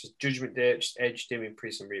tag match was Judgment Day, Edge, Damian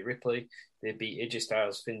Priest, and Rhea Ripley. They beat AJ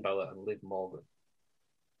Styles, Finn Balor, and Liv Morgan.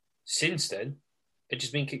 Since then, Edge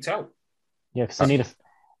has been kicked out. Yeah,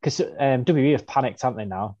 because WWE have panicked, haven't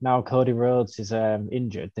they? Now Cody Rhodes is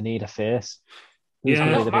injured. They need a face.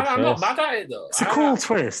 I'm not mad at it though. It's a cool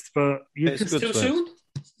twist, but it's too soon.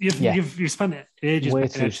 You've spent ages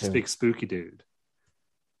making Edge this big spooky dude.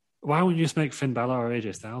 Why wouldn't you just make Finn Balor or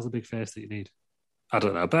AJ Styles the big face that you need? I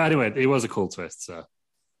don't know, but anyway, it was a cool twist. So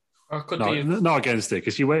not against it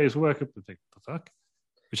because you work up and think the fuck,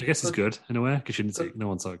 which I guess is good in a way because no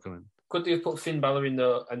one saw it coming. Could they have put Finn Balor in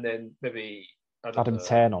there and then maybe Adam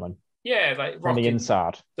 10 on him. Yeah, like on the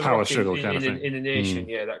inside. The power struggle kind of thing. In the nation,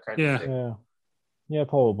 that kind of thing. Yeah,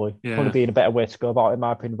 probably. Probably being a better way to go about it, in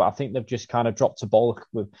my opinion. But I think they've just kind of dropped a ball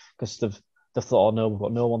because they've thought, oh no, we've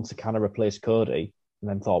got no one to kind of replace Cody, and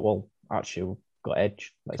then thought, well, actually, we've got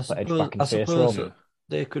Edge. Let's put Edge back in the face role.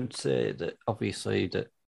 They could say that obviously that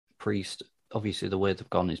Priest. Obviously, the way they've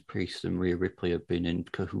gone is Priest and Rhea Ripley have been in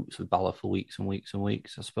cahoots with Balor for weeks and weeks and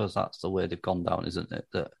weeks. I suppose that's the way they've gone down, isn't it?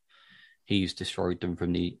 That he's destroyed them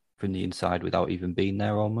from the inside without even being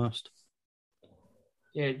there, almost.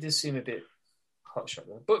 Yeah, it does seem a bit hotshot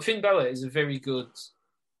though. But Finn Balor is a very good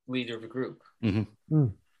leader of a group. Mm-hmm.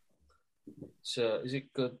 So is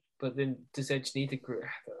it good? But then does Edge need a group?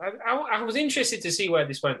 I was interested to see where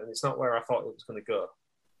this went, and it's not where I thought it was going to go.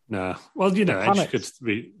 No, well, Edge could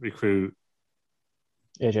recruit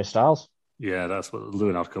AJ Styles. Yeah, that's what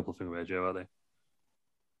doing a couple of things with AJ, are they?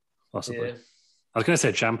 Possibly. Yeah. I was going to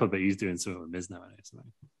say Ciampa, but he's doing something with Miz now.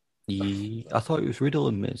 I thought it was Riddle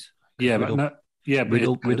and Miz. Yeah,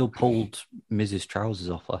 Riddle, but Riddle pulled Miz's trousers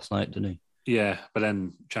off last night, didn't he? Yeah, but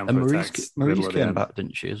then Ciampa and Maurice came back,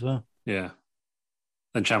 didn't she, as well? Yeah.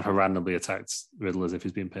 Then Ciampa randomly attacked Riddle as if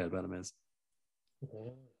he's being paid by the Miz.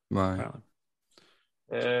 Right.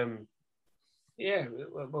 Yeah,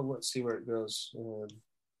 well, let's see where it goes.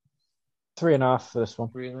 3.5 for this one.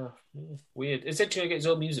 3.5. Yeah. Weird. Is it going to get its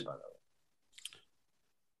own music by that?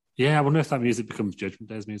 Yeah, I wonder if that music becomes Judgment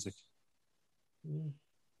Day's music.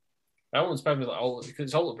 That one's probably because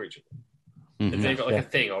it's Alter Bridge. Mm-hmm. If they've got a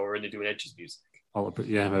thing, or we're only doing Edge's music.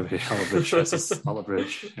 Yeah, maybe Alter Bridge versus Alter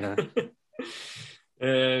Bridge. Yeah.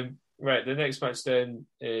 Right, the next match then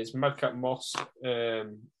is Madcap Moss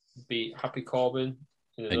beat Happy Corbin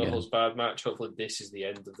in a no holds barred match. Hopefully, this is the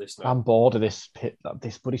end of this now. I'm bored of this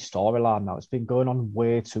bloody storyline now. It's been going on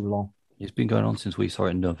way too long. It's been going on since we saw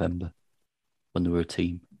it in November when they were a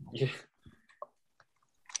team. Yeah.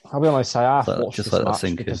 I'll be honest, I half watched this match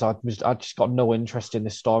because I just got no interest in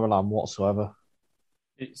this storyline whatsoever.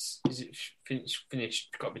 Is it finished?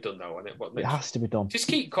 Got to be done now, isn't it? It has to be done. Just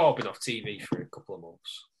keep Corbin off TV for a couple of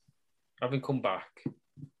months. Have him come back.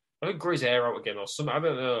 I think grow his hair out again or something. I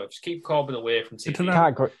don't know. Just keep Corbin away from TV.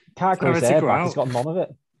 Can't grow his hair back. He's got none of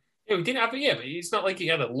it. Yeah, we didn't have it yet, but it's not like he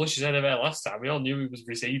had a luscious head of hair last time. We all knew he was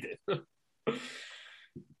receding.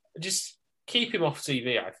 Just keep him off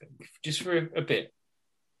TV, I think, just for a bit.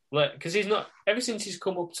 Because he's not. Ever since he's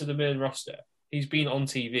come up to the main roster, he's been on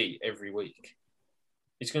TV every week.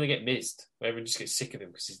 He's going to get missed. Everyone just gets sick of him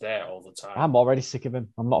because he's there all the time. I'm already sick of him.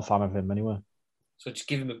 I'm not a fan of him anyway. So just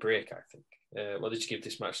give him a break, I think. What did you give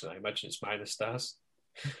this match tonight? I imagine it's minus stars.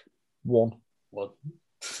 1.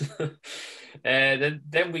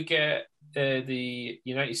 Then we get the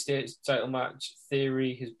United States title match.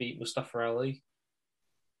 Theory has beat Mustafa Ali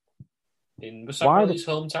in Mustafa Ali's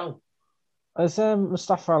hometown. Has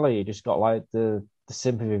Mustafa Ali just got like the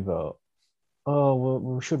sympathy vote? Oh, well,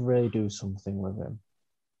 we should really do something with him.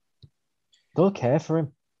 Don't care for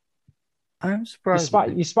him. I'm surprised.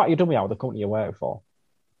 You spat your dummy out of the company you work for.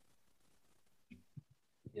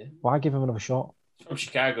 Yeah. Why give him another shot? From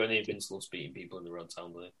Chicago, and Vince loves beating people in their own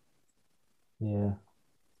town, doesn't he?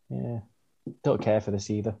 Yeah. Don't care for this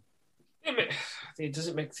either. It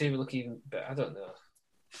doesn't make Theory look even better. I don't know.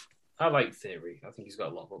 I like Theory. I think he's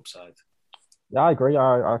got a lot of upside. Yeah, I agree.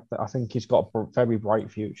 I think he's got a very bright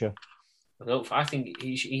future. I think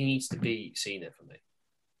he needs to beat Cena for me.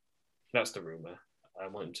 That's the rumour. I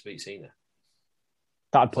want him to beat Cena.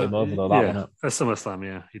 That'd put him over, though, that one. At SummerSlam,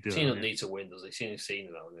 yeah. Cena doesn't need to win, does he?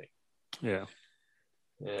 Cena, that would be.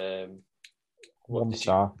 Yeah. 1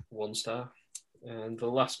 star. 1 star. And the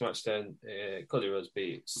last match then, Cody Rhodes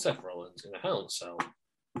beat Seth Rollins in a Hell in a Cell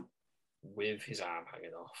with his arm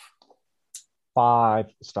hanging off. 5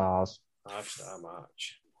 stars. 5-star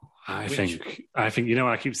match. I think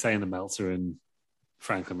I keep saying the Meltzer and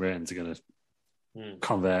Franklin Reigns are going to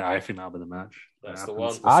convert. I think that'll be the match. That's the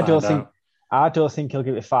one. I don't think he'll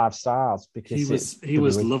give it 5 stars because he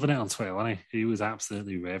was loving it on Twitter, wasn't he? He was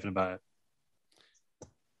absolutely raving about it.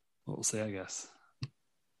 What we'll see, I guess.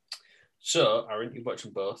 So, Aaron, you're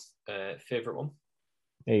watching both. Favourite one?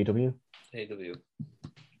 AEW.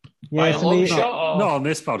 Yeah, not on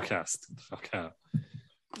this podcast. Fuck out.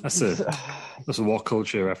 That's a what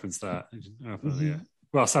culture reference. That. Yeah.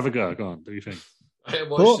 Well, let's have a go. Go on. Do you think? I haven't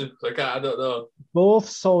watched it. I don't know. Both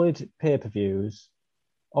solid pay-per-views.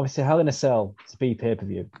 Obviously, Hell in a Cell to be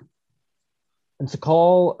pay-per-view. And to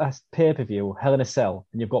call a pay-per-view Hell in a Cell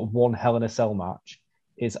and you've got one Hell in a Cell match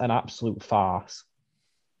is an absolute farce.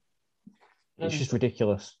 It's just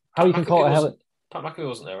ridiculous. How you can call it a Hell... Pat McAfee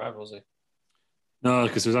wasn't there either, was he? No,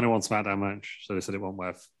 because there was only one SmackDown match, so they said it wasn't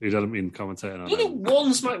worth. He doesn't mean commentating on it. Only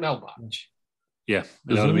one SmackDown match? Yeah,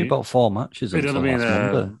 There's only about 4 matches until last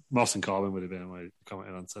Monday. Moss and Corbin would have been my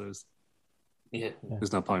commenting on, so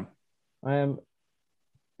there's no point.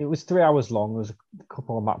 It was 3 hours long. There was a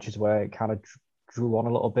couple of matches where it kind of drew on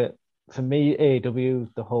a little bit. For me,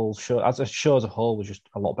 AEW, the whole show, as a whole, was just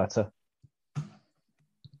a lot better.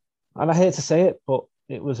 And I hate to say it, but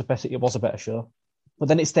it was a better show. But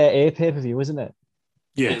then it's their A pay-per-view, isn't it?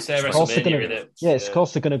 Yeah, it's their WrestleMania, isn't it? Yeah, of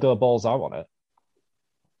course they're going to go balls out on it.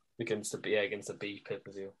 Against the B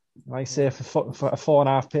pay-per-view. Like I say, for a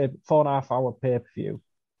 4.5 hour pay-per-view,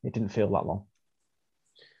 it didn't feel that long.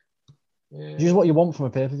 Yeah. Which is what you want from a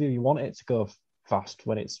pay-per-view. You want it to go fast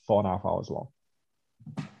when it's 4.5 hours long.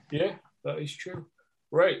 Yeah, that is true.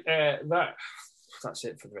 Right, that's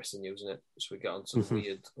it for the wrestling news, isn't it? So we get on to the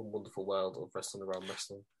weird and wonderful world of wrestling around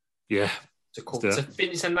wrestling. Yeah.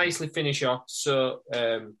 It's a nicely finish off. So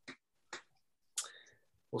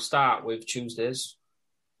we'll start with Tuesdays.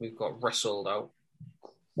 We've got Wrestled Out.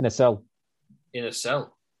 In a Cell.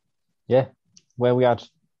 Yeah, where we had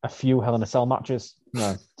a few Hell in a Cell matches,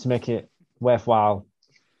 to make it worthwhile,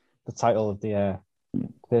 the title of the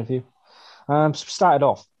pay-per-view. Started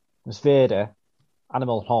off, it was Vader,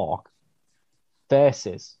 Animal Hawk,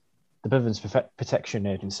 versus the Bivens Protection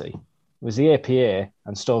Agency. It was the APA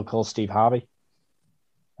and Stone Cold Steve Harvey.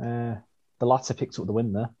 The latter picked up the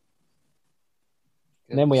win there.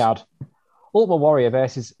 And then we had Ultimate Warrior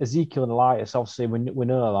versus Ezekiel and Elias. Obviously, we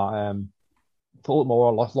know that if Ultimate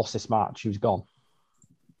Warrior lost this match, he was gone.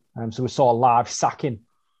 So we saw a live sacking.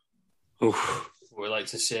 Oof, we like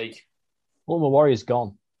to see. Ultimate Warrior's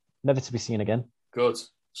gone. Never to be seen again. Good.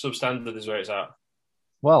 Substandard is where it's at.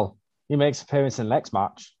 Well, he makes an appearance in the next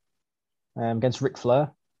match against Ric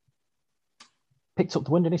Flair. Picked up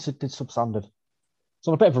the win, didn't he? Did substandard.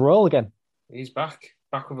 So on a bit of a roll again. He's back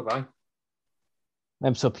with a bang.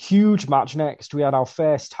 So huge match next. We had our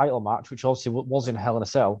first title match, which obviously was in Hell in a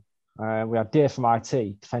Cell. We had Dave from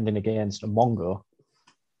IT defending against Mongo.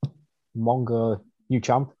 Mongo,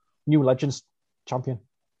 new Legends champion.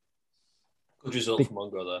 Good result for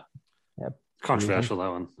Mongo there. Yeah. Controversial,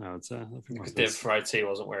 that one, I would say. Because Dave from IT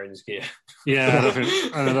wasn't wearing his gear. Yeah,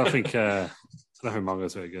 I don't think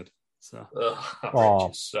Mongo's very good. So.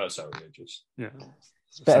 Outrageous. That's outrageous. Yeah.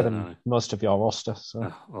 It's better than most of your roster.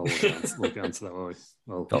 So. We'll get onto that, won't we?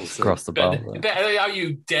 We'll cross the bar. Better how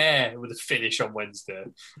you dare with a finish on Wednesday.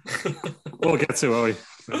 We'll get to it, won't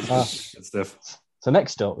we? Good stuff. So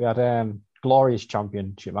next up, we had Glorious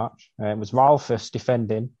Championship match. It was Ralphus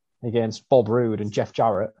defending against Bob Roode and Jeff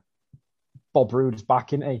Jarrett. Bob Roode is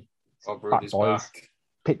back, isn't he? Bob Roode is back.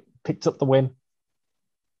 Picked up the win.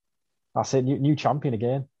 That's it. New champion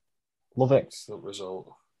again. Love it. Excellent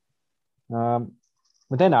result.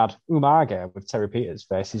 We then had Umaga with Terry Peters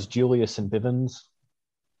versus Julius and Bivens.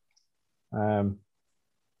 Umaga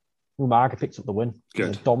picked up the win.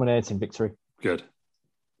 Good. A dominating victory. Good.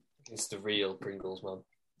 Against the real Pringles, man.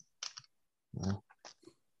 Yeah.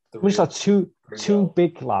 We just had two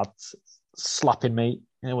big lads slapping meat.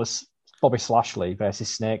 It was Bobby Slashley versus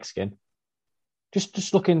Snakeskin.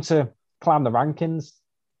 Just looking to climb the rankings.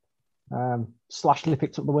 Slashley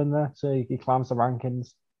picked up the win there, so he climbs the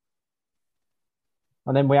rankings.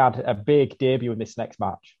 And then we had a big debut in this next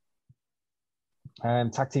match.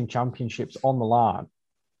 Tag Team Championships on the line.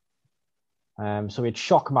 So we had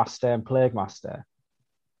Shockmaster and Plague Master.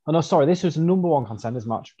 Oh, no, sorry. This was a number one contenders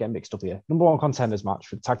match. Getting mixed up here. Number one contenders match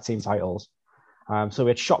for the tag team titles. So we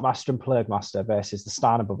had Shockmaster and Plague Master versus the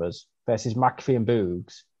Steiner Brothers versus McAfee and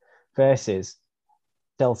Boogs versus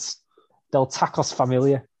Del Tacos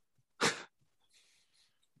Familia.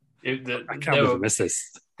 I can't believe I missed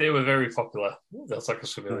this. They were very popular. Del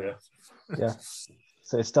Tacos Familia. Yeah.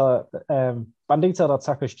 So it's still Bandito Del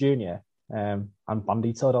Tacos Jr. And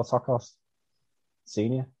Bandito Del Tacos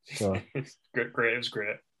Senior. So great. It was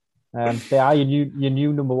great. They are your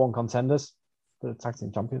new number one contenders for the tag team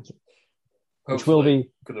championship, which will be.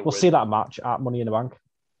 We'll see that match at Money in the Bank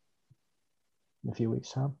in a few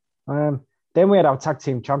weeks' time. Then we had our tag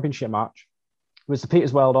team championship match. It was the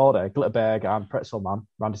Peters World Order, Glitterberg and Pretzel Man,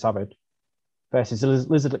 Randy Savage, versus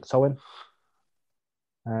Lizard Liptowen.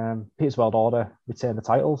 Peters World Order retained the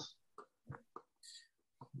titles.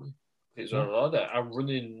 Peters World Order are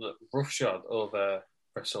running roughshod over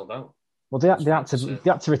Wrestled Out. Well, they had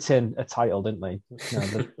to retain a title, didn't they?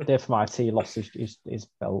 Dave from IT lost his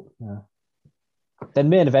belt. Yeah. Then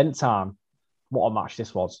main event time. What a match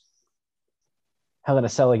this was. Hell in a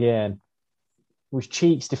Cell again. It was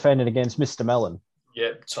Cheeks defending against Mr. Melon.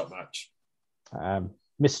 Yeah, top match.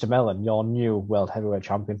 Mr. Melon, your new world heavyweight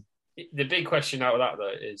champion. The big question out of that,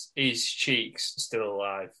 though, is Cheeks still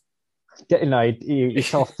alive? He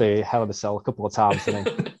shot off the Hell in a Cell a couple of times, didn't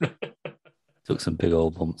he? Took some big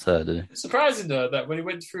old bumps there, didn't he? Surprising though that when he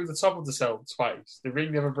went through the top of the cell twice, the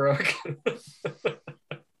ring never broke.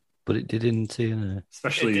 But it did in TNA.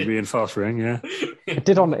 Especially reinforced ring, yeah. It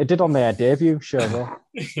did on their debut show though.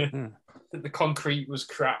 Yeah. The concrete was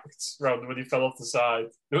cracked round when he fell off the side.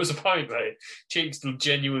 There was a point, mate. Cheeks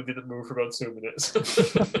genuinely didn't move for about 2 minutes.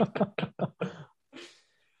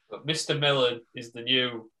 But Mr. Mellon is the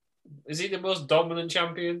new. Is he the most dominant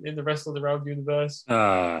champion in the Wrestle Around universe?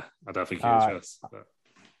 I don't think he is. But...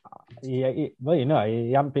 He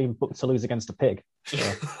hadn't been booked to lose against a pig. So.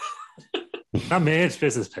 That made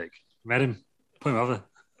business pig. Met him, put him over.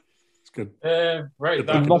 It's good. Right,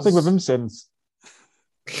 nothing with him since.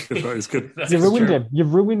 It's good. You ruined him. You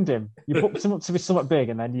ruined him. You booked him up to be somewhat big,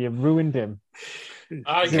 and then you ruined him.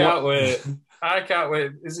 I can't wait.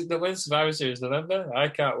 Is it the Win Survivor Series November? I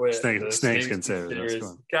can't wait. Snakeskin Series.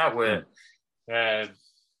 Can't wait.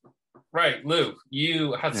 Right, Lou,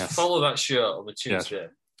 you had to follow that show on the Tuesday.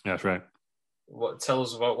 Yes, right. Tell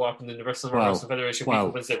us about what happened in the Wrestling Federation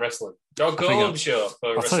People Wednesday Wrestling. Go home show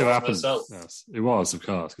for I'll tell you what happened. Myself. Yes, it was, of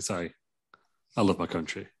course, because I love my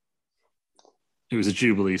country. It was a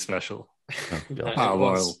Jubilee special. Battle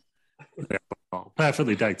Royal.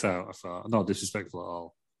 Perfectly decked out, I thought. Not disrespectful at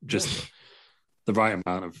all. Just the right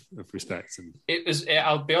amount of respect. And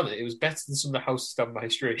I'll be honest, it was better than some of the houses down my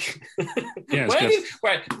street. Yeah,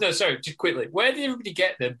 just quickly. Where did everybody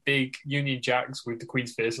get their big Union Jacks with the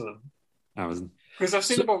Queen's face on them? Amazon. Because I've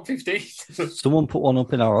seen about 15. Someone put one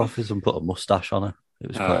up in our office and put a mustache on it. It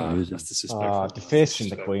was quite amusing. That's disrespectful. Defacing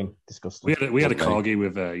the Queen. Disgusting. We had a corgi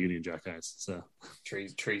with Union Jack eyes. So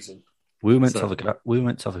treason. We were meant to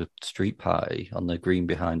have a street party on the green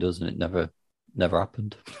behind us, and it never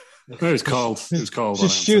happened. It was cold.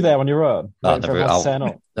 Just you there on your own. I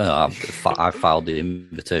filed the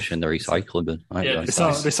invitation in the recycling bin.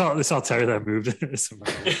 They saw Terry there moved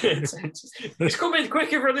It's coming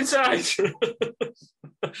quick, everyone inside.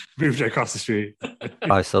 Moved it across the street.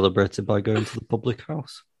 I celebrated by going to the public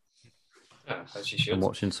house. As you should. And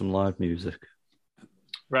watching some live music.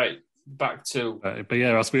 Right, back to. But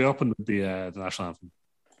yeah, as we opened with the national anthem,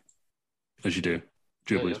 as you do,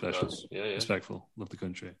 Jubilee special, respectful, love the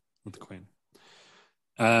country. With the Queen.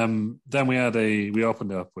 Then we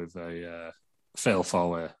opened up with a fatal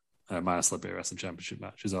four-way minus Liberty Wrestling Championship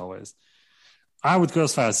match, as always. I would go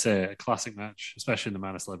as far as say a classic match, especially in the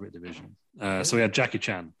minus Liberty division. So we had Jackie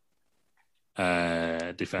Chan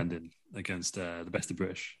defending against the best of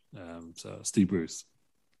British. So Steve Bruce,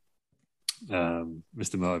 Mr.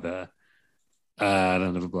 Motivator, and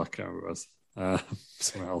another black guy was.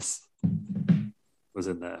 Someone else was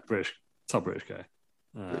in there. Top British guy.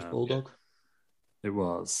 Bulldog. It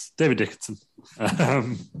was David Dickinson.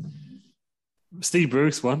 Steve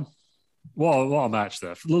Bruce won. What a match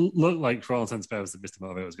there. Looked like for all intents and purposes that Mr.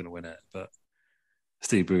 Motivator was going to win it, but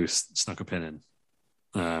Steve Bruce snuck a pin in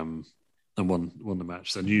and won the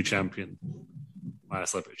match. So new champion,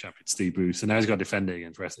 minus Liberty champion, Steve Bruce. And now he's got to defend it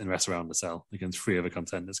in Rest Around the Cell against 3 other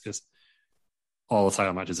contenders because all the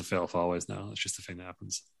title matches are fail forwards now. That's just the thing that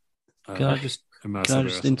happens. Can I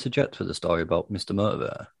just interject for the story about Mr.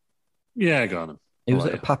 Motivator? Yeah, go on. He was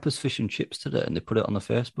at a Papa's Fish and Chips today and they put it on the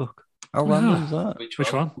Facebook. How random is that?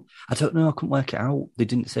 Which one? I don't know. I couldn't work it out. They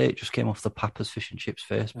didn't say it. Just came off the Papa's Fish and Chips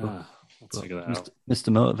Facebook. Let's figure that out. Mr.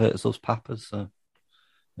 Motivator loves Papa's. So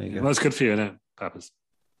there you go. Well, it's good for you, isn't it? Papa's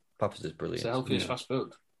is brilliant. It's the healthiest fast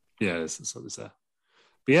food. Yeah, that's what they say.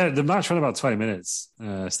 But yeah, the match ran about 20 minutes.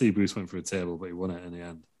 Steve Bruce went for a table, but he won it in the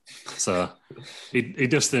end. So he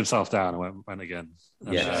dusted himself down and went again.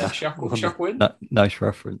 And, shock win. Nice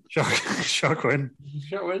reference. Shock win.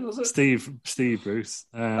 Shock win, was it? Steve Bruce.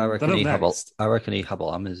 I reckon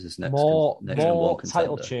Habal Hammers is next. More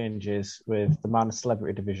title changes with the Man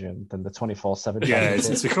Celebrity division than the 24/7. Yeah,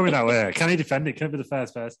 it's becoming that way. Can he defend it? Can he be the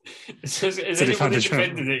first person? Is anybody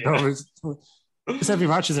defending it? No, it's every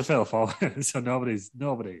match is a fail forward, so nobody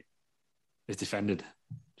is defended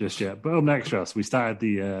just yet. But up next for us, we started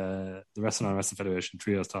the Wrestling Federation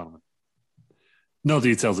Trios Tournament. No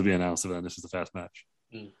details will be announced other than this was the first match.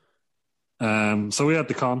 So we had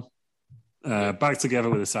the con back together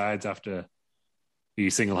with the sides after he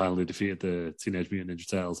single-handedly defeated the Teenage Mutant Ninja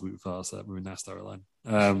Turtles week before, so we're in that storyline.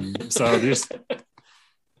 So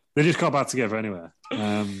they just got back together anyway.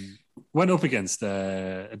 Went up against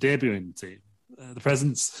a debuting team, the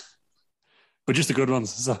Presents, but just the good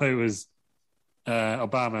ones. So it was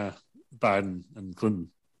Obama, Biden, and Clinton.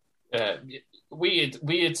 Weird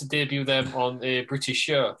to debut them on a British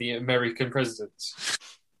show, the American presidents.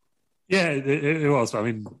 Yeah, it was. I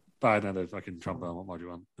mean, Biden had a fucking trombone. What more do you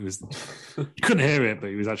want? It was, you couldn't hear it, but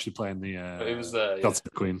he was actually playing the it was there, God's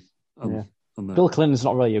Queen. Bill Clinton's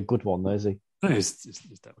not really a good one, though, is he? No, he's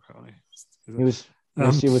Democrat.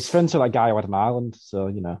 He was friends with that guy who had an island, so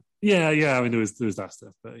you know. Yeah. I mean, there was that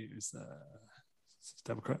stuff, but he was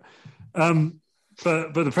Democrat.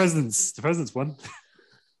 But the presidents won.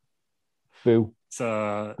 Boo.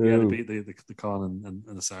 So yeah, they beat the Corn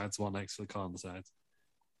and the Sides. What next for the Corn and the Sides?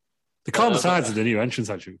 The Corn and the Sides are the new entrance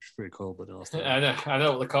actually, which is pretty cool. But I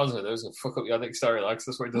know what the Corn's going to do is fuck up Yannick storylines.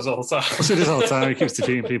 That's what he does all the time. That's what he does all the time. He keeps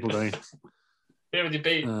defeating people, doesn't he? Yeah, when you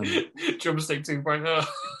beat Drumstick 2.0.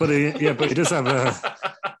 But he does have a...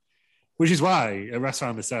 Which is why at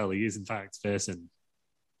Restaurant the Cell, he is in fact facing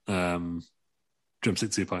Drumstick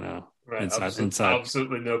 2.0. Right, inside.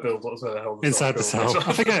 Absolutely no build whatsoever. Inside the Cell.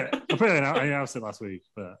 I think I announced it last week,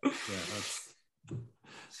 but yeah,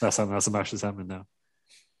 that's a match that's happening now.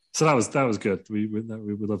 So that was good. We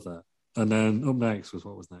love that. And then up next was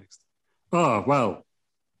what was next? Oh, well,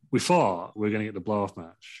 we thought we were going to get the blow-off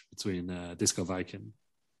match between Disco Viking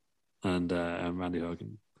and Randy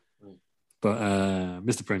Hogan. But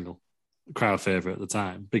Mr. Pringle, crowd favourite at the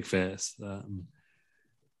time, big face,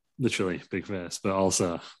 literally big face, but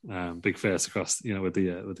also big face across, with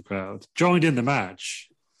the crowd, joined in the match,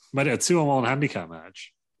 made it a 2-on-1 handicap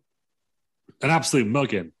match. An absolute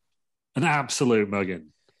mugging.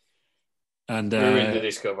 And ruined the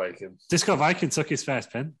Disco Viking. Disco Viking took his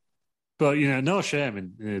first pin. But, no shame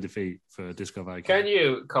in the defeat for Disco Viking. Can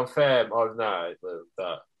you confirm or deny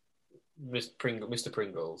that Mr.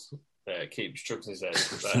 Pringles keeps drugs in his head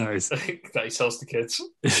that he sells to kids?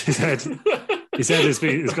 He said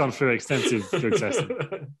he's gone through extensive drug testing.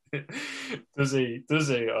 Does he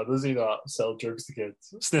or does he not sell drugs to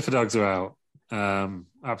kids? Sniffer dogs are out.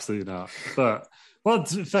 Absolutely not. But... Well,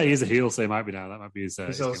 to be fair, he's a heel, so he might be now. That might be his.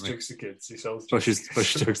 He sells drugs to kids. He sells drugs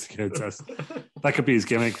to kids. That could be his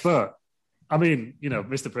gimmick. But I mean,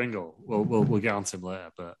 Mr. Pringle. We'll get on to him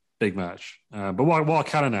later. But big match. But what I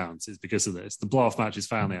can announce is because of this, the blow-off match is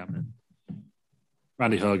finally happening.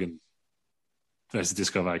 Randy Hogan versus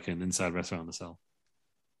Disco Viking inside Restaurant the Cell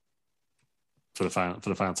for the final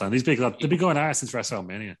time. These people they've been going out since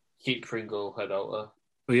WrestleMania. Keep Pringle head out there.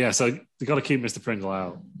 But yeah, so they got to keep Mr. Pringle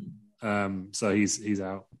out. So he's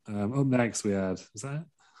out. Up next we had, was that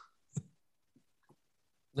it?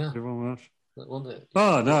 No. Everyone watch? That wasn't it?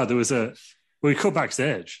 Oh no, there was we cut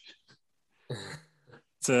backstage.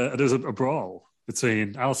 There was a brawl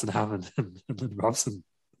between Alison Hammond and Linda Robson.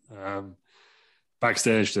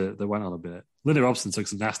 Backstage that went on a bit. Linda Robson took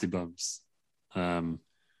some nasty bumps.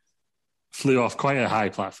 Flew off quite a high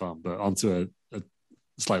platform, but onto a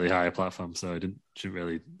slightly higher platform, so didn't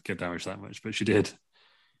really get damaged that much. But she did.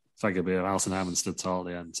 Like a bit of Alison Hammond stood tall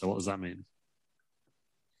at the end. So what does that mean?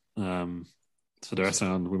 For the rest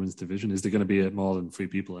of the women's division, is there going to be more than 3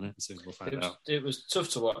 people in it? Soon we'll find out. It was tough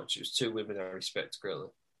to watch. It was 2 women I respect, really.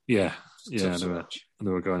 Yeah. They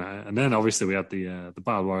were going at it. And then obviously we had the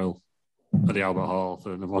Battle Royal at the Albert Hall for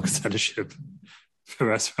the number 1 contendership for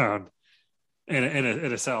rest round in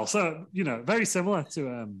a cell. So very similar to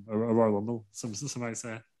a Royal Rumble. Some might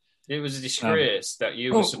say. It was a disgrace that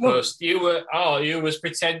you were supposed. You was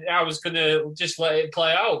pretending. I was going to just let it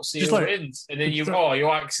play out, see who wins, and then you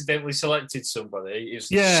accidentally selected somebody. It's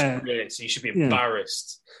disgrace. You should be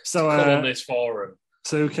embarrassed. So come on this forum.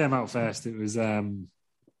 So who came out first? It was I can't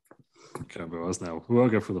remember who it was now. We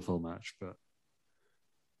won't go through the full match, but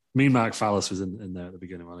Mean Mark Fallis was in there at the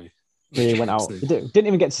beginning, wasn't he? He went out. He didn't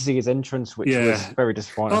even get to see his entrance, which was very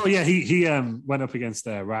disappointing. Oh yeah, he went up against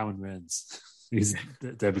Roman Reigns. He's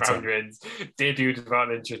debutant. Debuted without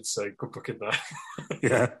an entrance, so good book in there.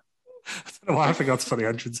 Yeah. I don't know why I forgot to put the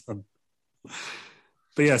entrance on.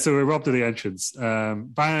 But yeah, so we robbed of the entrance.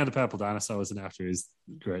 Brian the Purple Dinosaur was in after his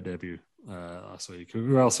great debut last week.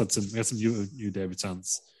 We also had some new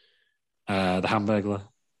debutants. The Hamburglar,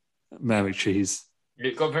 Mayor McCheese.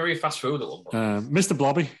 It got very fast food at one point. Mr.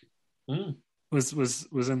 Blobby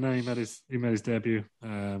was in there. He made his debut.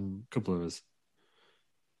 A couple of us.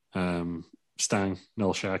 Stang,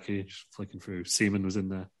 Noel Sharkey, just flicking through. Seaman was in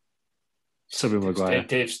there. Toby Maguire.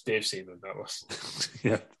 Dave Seaman, that was.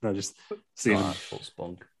 Yeah, no, just Seaman.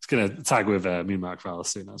 Spunk. It's going to tag with me and Mark Fallis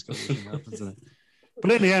soon. That's got to happen, isn't it?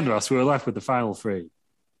 But in the end, Ross, we were left with the final 3,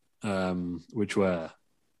 which were...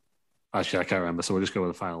 Actually, I can't remember, so we'll just go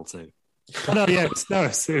with the final 2. I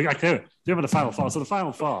can't remember the final 4. So the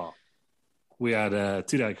final 4, we had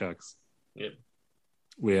 2 Diet Cokes. Yep.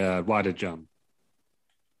 We had Wider John.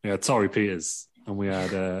 We had Tori Peters, and we had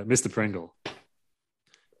Mr. Pringle.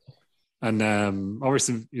 And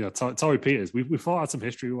obviously, Tori Peters, we thought had some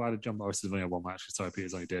history with Wider John, but obviously only had 1 match because Tori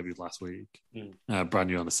Peters only debuted last week. Brand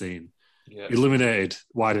new on the scene. Yeah. Eliminated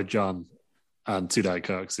Wider John and 2 Diet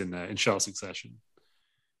Cokes in short succession.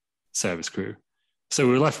 Service crew. So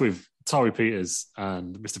we were left with Tory Peters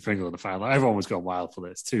and Mr. Pringle in the final. Everyone was going wild for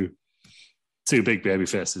this. Two big baby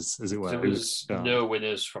faces, as it were. There was no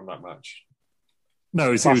winners from that match.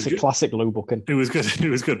 No, it was classic Lou booking. It was good. It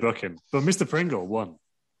was good booking. But Mr. Pringle won.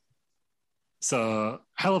 So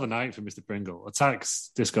hell of a night for Mr. Pringle.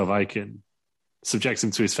 Attacks Disco Viking, subjects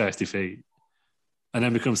him to his first defeat, and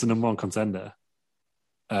then becomes the number one contender.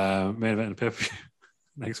 Main event in pay-per-view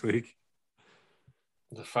next week.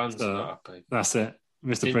 The fans are not happy. That's it.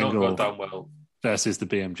 Mr. Pringle versus the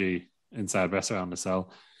BMG inside Wrestle Around the Cell.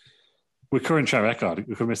 With current track record,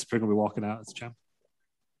 could Mr. Pringle be walking out as a champ?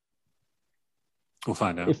 We'll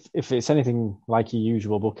find out. If it's anything like your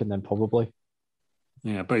usual booking, then probably.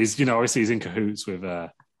 Yeah, but he's obviously he's in cahoots with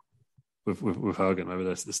Hogan. Maybe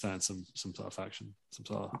they're starting some sort of faction, some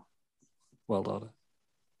sort of world order.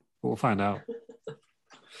 But we'll find out.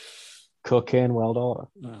 Cocaine world order.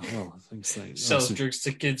 Well, I think so. Sells drugs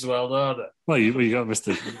to kids world order. Well, you got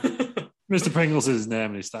Mr. Pringle's his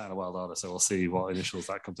name, and he's starting a world order. So we'll see what initials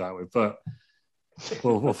that comes out with. But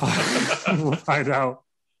we'll find out.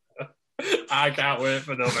 I can't wait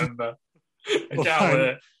for November. I can't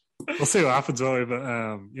wait. We'll see what happens, won't we? But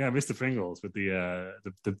Mr. Pringles with the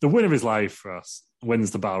win of his life for us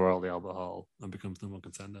wins the Battle Royal at the Albert Hall and becomes the number one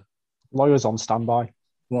contender. Lawyers on standby.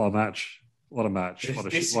 What a match! What a match! What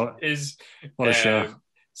a show!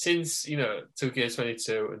 Since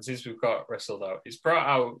 2K22 and since we've got Wrestled Out, it's brought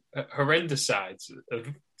out horrendous sides of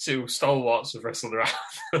two stalwarts have wrestled around.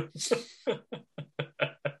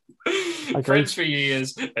 Friends for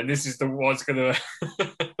years, and this is what's gonna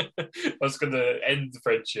end the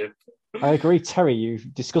friendship. I agree, Terry.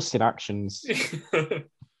 You've disgusting actions. You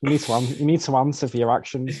need to answer for your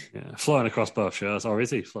actions. Yeah, flying across both shows, or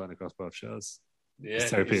is he flying across both shows? Yeah,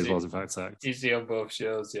 Terry Peters was in fact sacked. Is he on both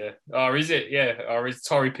shows? Yeah, or is it? Yeah, or is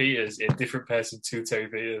Tory Peters a different person to Terry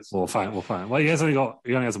Peters? We'll find. Well, he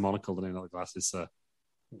only has a monocle, and not the glasses, so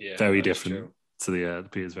yeah, very different to the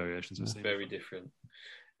Peters variations we've seen. Very different.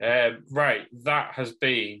 Right, that has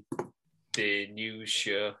been the news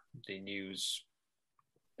show,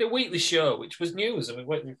 the weekly show, which was news. I mean,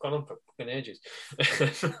 we've gone on for fucking ages.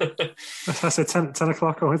 I said 10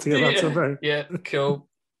 o'clock. I went to get that today. Yeah, cool.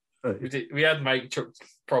 We had mic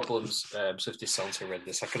problems, so if this sounds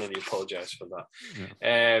horrendous, I can only apologise for that.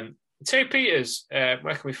 Yeah. Terry Peters, where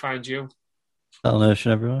can we find you? Battle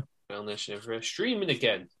Nation everywhere. Battle Nation everywhere. Streaming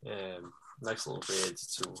again. Nice little raid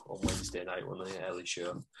on Wednesday night on the early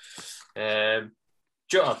show.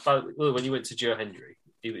 Joe, when you went to Joe Hendry,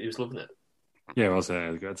 he was loving it. Yeah, it was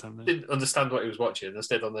a good time there. Didn't understand what he was watching. I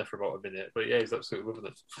stayed on there for about a minute, but yeah, he's absolutely loving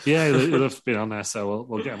it. Yeah, he'll have been on there, so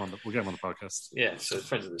we'll get him on the podcast. Yeah, so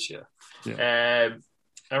friends of the show. Yeah.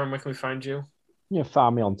 Aaron, where can we find you? You can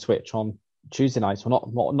find me on Twitch on Tuesday nights. Well,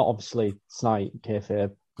 not obviously tonight,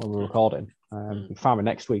 kayfabe, when we're recording. You can find me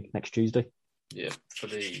next Tuesday. Yeah, for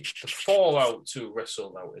the fallout to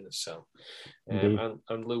Wrestle Out in a Cell.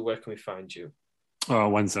 And Lou, where can we find you? Oh,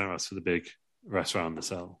 Wednesday nights for the big Wrestle Around the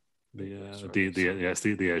Cell. The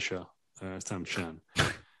air show. It's time to shine.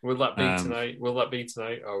 Will that be tonight? Will that be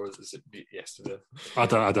tonight, or is it yesterday? I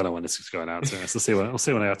don't know when this is going out. So we'll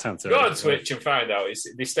see when I have time to go on Twitch and find out.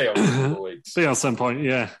 They stay on for a couple of weeks. Be on some point,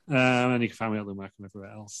 yeah. And you can find me at Lou Markham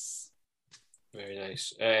everywhere else. Very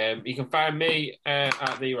nice. You can find me at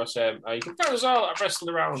the USM. You can find us all at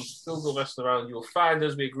Wrestling Around. Google Wrestling Around. You will find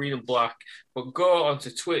us. We're green and black. But go on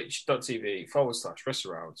to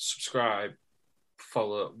twitch.tv/Wrestle Around. Subscribe.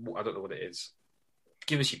 Follow. I don't know what it is.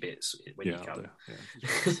 Give us your bits when you can.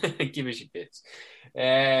 Yeah. Give us your bits.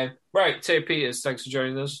 Right, Terry Peters, thanks for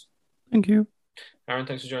joining us. Thank you. Aaron,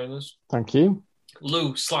 thanks for joining us. Thank you.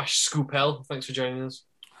 Lou/Scoopel, thanks for joining us.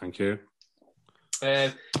 Thank you.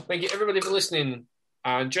 Thank you everybody for listening,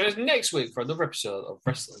 and join us next week for another episode of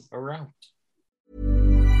Wrestling Around.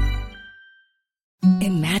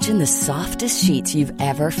 Imagine the softest sheets you've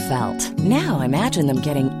ever felt. Now imagine them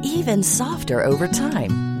getting even softer over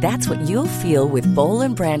time. That's what you'll feel with Boll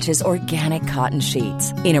 & Branch's organic cotton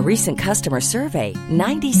sheets. In a recent customer survey,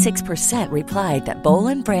 96% replied that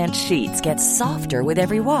Boll & Branch sheets get softer with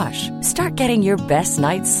every wash. Start getting your best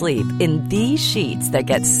night's sleep in these sheets that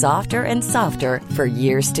get softer and softer for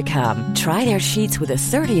years to come. Try their sheets with a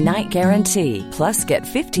 30-night guarantee. Plus, get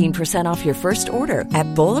 15% off your first order at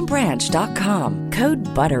bollandbranch.com. Code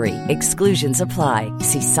BUTTERY. Exclusions apply.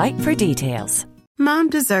 See site for details. Mom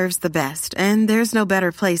deserves the best, and there's no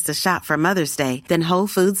better place to shop for Mother's Day than Whole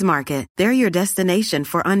Foods Market. They're your destination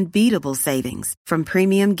for unbeatable savings, from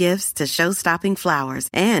premium gifts to show-stopping flowers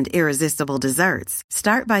and irresistible desserts.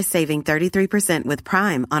 Start by saving 33% with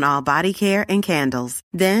Prime on all body care and candles.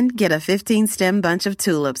 Then get a 15-stem bunch of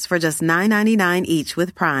tulips for just $9.99 each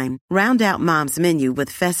with Prime. Round out Mom's menu with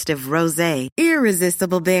festive rosé,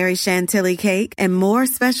 irresistible berry chantilly cake, and more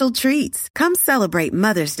special treats. Come celebrate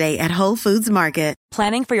Mother's Day at Whole Foods Market.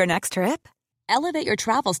 Planning for your next trip? Elevate your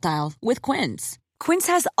travel style with Quince. Quince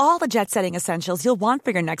has all the jet-setting essentials you'll want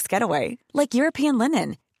for your next getaway, like European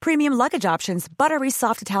linen, premium luggage options, buttery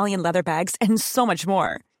soft Italian leather bags, and so much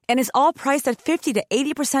more. And is all priced at 50 to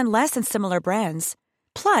 80% less than similar brands.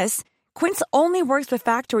 Plus, Quince only works with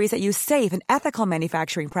factories that use safe and ethical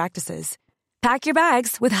manufacturing practices. Pack your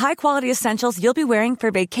bags with high-quality essentials you'll be wearing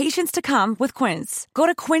for vacations to come with Quince. Go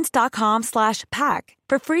to quince.com/pack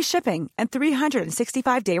for free shipping and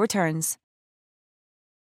 365-day returns.